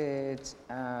started,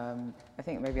 I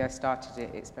think maybe I started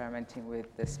it experimenting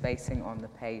with the spacing on the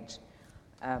page.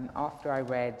 After I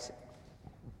read,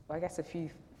 I guess a few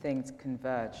things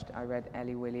converged. I read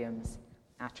Ellie Williams,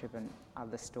 Attribute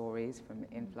Other Stories from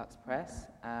Influx Press,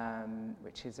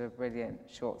 which is a brilliant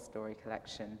short story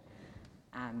collection.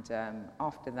 And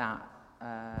after that,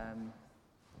 I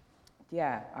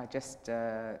just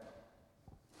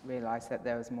realised that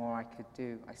there was more I could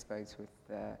do, I suppose, with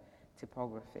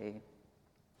typography.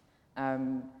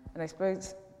 And I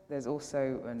suppose there's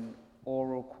also an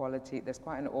oral quality, there's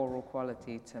quite an oral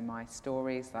quality to my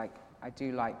stories. Like, I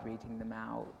do like reading them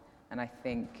out, and I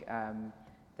think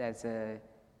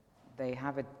they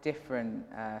have a different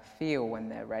feel when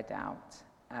they're read out.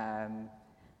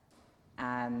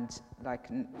 And like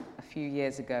a few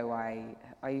years ago, I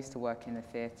used to work in a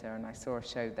theatre, and I saw a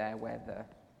show there where the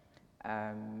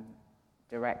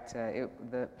director,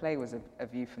 the play was A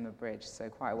View from the Bridge, so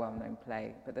quite a well-known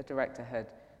play, but the director had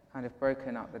kind of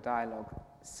broken up the dialogue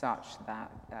such that,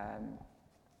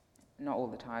 not all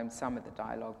the time, some of the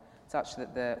dialogue, such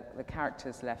that the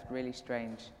characters left really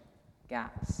strange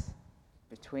gaps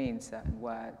between certain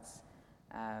words,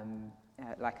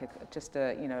 like a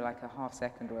half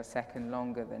second or a second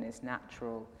longer than is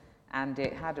natural, and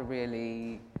it had a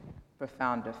really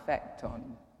profound effect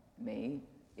on me.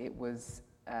 It was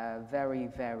very,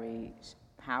 very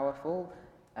powerful,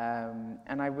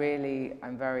 and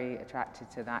I'm very attracted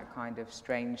to that kind of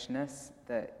strangeness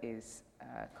that is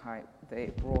that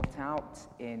it brought out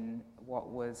in what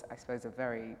was, I suppose,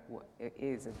 it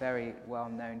is a very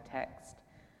well-known text.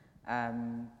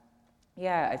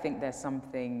 I think there's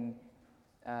something,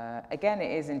 again,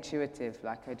 it is intuitive,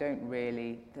 like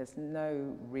there's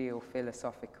no real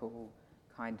philosophical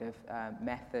kind of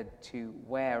method to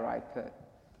where I put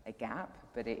a gap,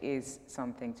 but it is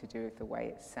something to do with the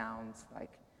way it sounds.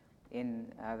 Like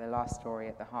in the last story,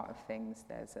 At the Heart of Things,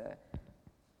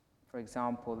 for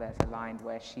example, there's a line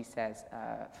where she says,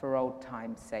 "For old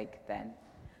time's sake then,"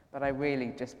 but I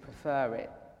really just prefer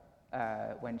it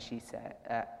when she said,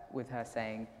 with her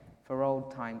saying, "For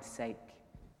old time's sake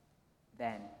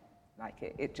then." Like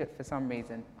it just, for some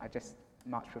reason, I just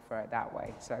much prefer it that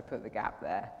way, so I put the gap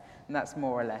there, and that's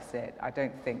more or less it. I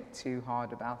don't think too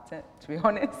hard about it, to be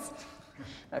honest.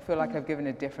 I feel like I've given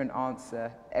a different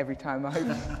answer every time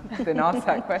I've been asked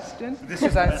that question. This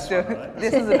is the best one, right?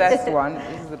 This is the best one.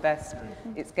 This is the best.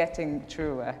 It's getting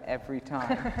truer every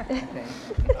time, I think.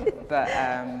 But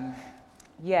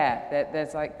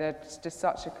there's just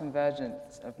such a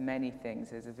convergence of many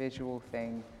things. There's a visual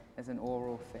thing, there's an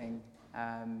oral thing,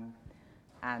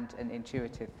 and an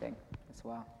intuitive thing as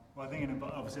well. Well, I think,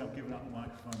 obviously I've given up the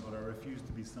microphone, but I refuse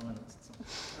to be silenced.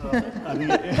 I think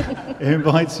it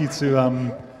invites you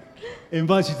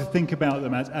to think about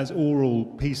them as oral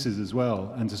pieces as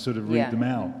well, and to sort of read them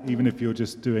out, even if you're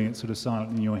just doing it sort of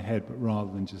silently in your head, but rather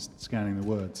than just scanning the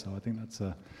words. So I think it's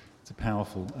a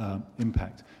powerful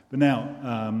impact. But now,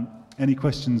 any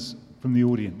questions from the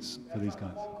audience for these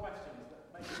guys?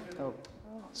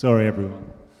 Sorry,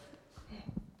 everyone.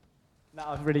 No,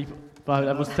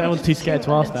 I was too scared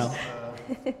to ask now.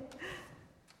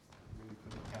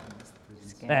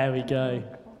 There we go.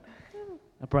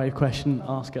 A brave question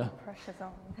asker. Pressure's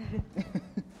on.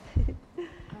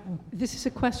 This is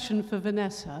a question for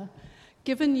Vanessa.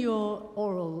 Given your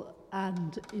oral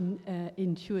and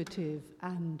intuitive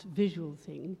and visual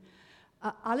thing,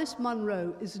 Alice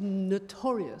Munro is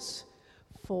notorious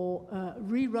for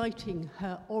rewriting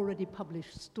her already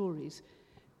published stories.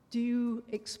 Do you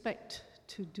expect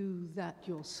to do that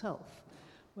yourself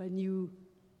when you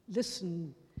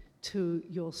listen to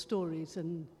your stories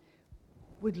and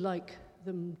would like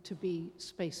them to be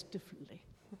spaced differently?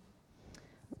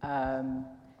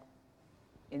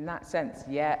 In that sense,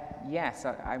 yes,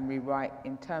 I'm rewriting,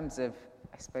 in terms of,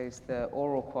 I suppose, the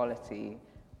oral quality,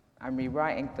 I'm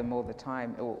rewriting them all the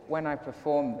time. Or when I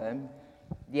perform them,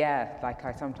 like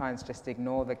I sometimes just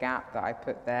ignore the gap that I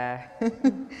put there.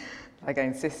 Like I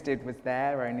insisted was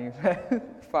there only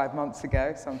 5 months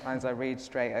ago. Sometimes I read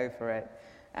straight over it.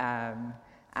 I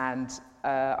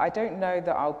don't know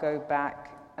that I'll go back.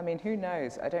 I mean, who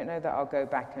knows? I don't know that I'll go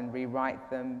back and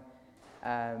rewrite them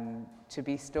to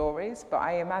be stories, but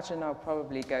I imagine I'll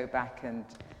probably go back and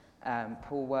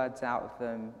pull words out of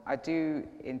them. I do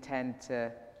intend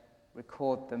to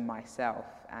record them myself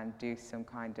and do some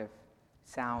kind of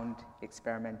sound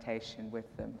experimentation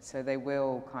with them. So their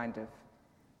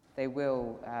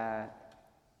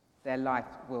life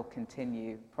will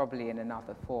continue, probably in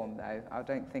another form though. I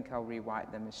don't think I'll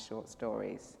rewrite them as short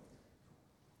stories.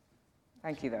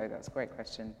 Thank you though, that's a great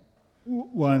question.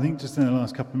 Well, I think just in the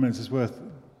last couple of minutes it's worth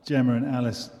Gemma and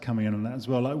Alice coming in on that as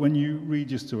well. Like when you read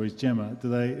your stories, Gemma,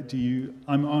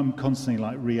 I'm constantly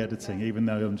like re-editing, even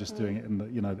though I'm just doing it and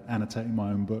annotating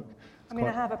my own book. I mean,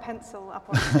 I have a pencil up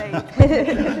on stage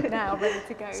now, ready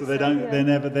to go. So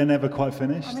they're never quite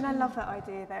finished? I mean, I love that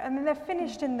idea, though. I mean, they're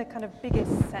finished in the kind of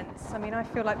biggest sense. I mean, I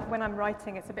feel like when I'm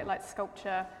writing, it's a bit like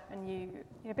sculpture, and you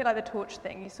know, a bit like the torch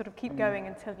thing. You sort of keep going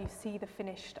until you see the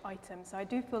finished item. So I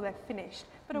do feel they're finished,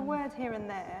 but a word here and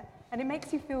there, and it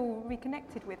makes you feel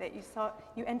reconnected with it.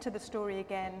 You enter the story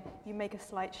again, you make a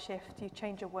slight shift, you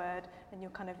change a word, and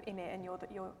you're kind of in it, and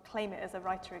you'll claim it as a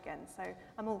writer again. So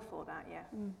I'm all for that, yeah.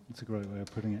 That's a great way of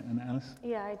putting it. And Alice?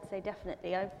 Yeah, I'd say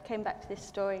definitely. I came back to this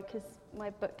story because my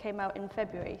book came out in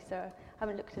February, so I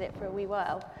haven't looked at it for a wee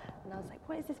while. And I was like,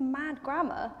 what is this mad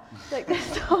grammar? Like,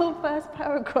 this whole first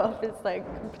paragraph is like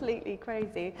completely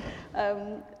crazy.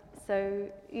 So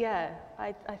yeah,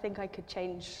 I think I could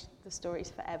change the stories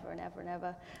forever and ever and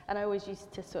ever. And I always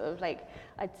used to sort of like,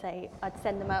 I'd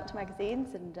send them out to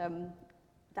magazines and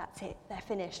that's it, they're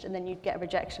finished. And then you'd get a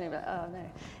rejection and you'd be like, oh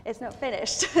no, it's not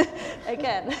finished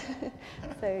again.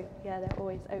 So yeah, they're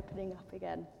always opening up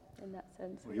again in that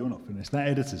sense. Well, you're not finished. That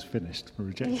editor's finished for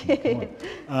rejection.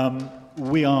 Come on.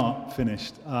 We are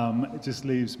finished. It just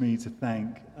leaves me to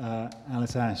thank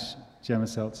Alice Ash, Gemma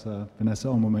Seltzer, Vanessa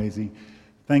Omwamezi.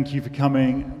 Thank you for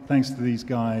coming. Thanks to these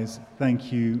guys.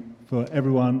 Thank you for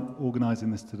everyone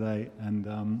organising this today,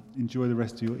 and enjoy the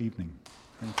rest of your evening.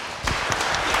 Thank you.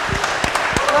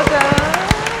 Well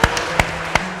done.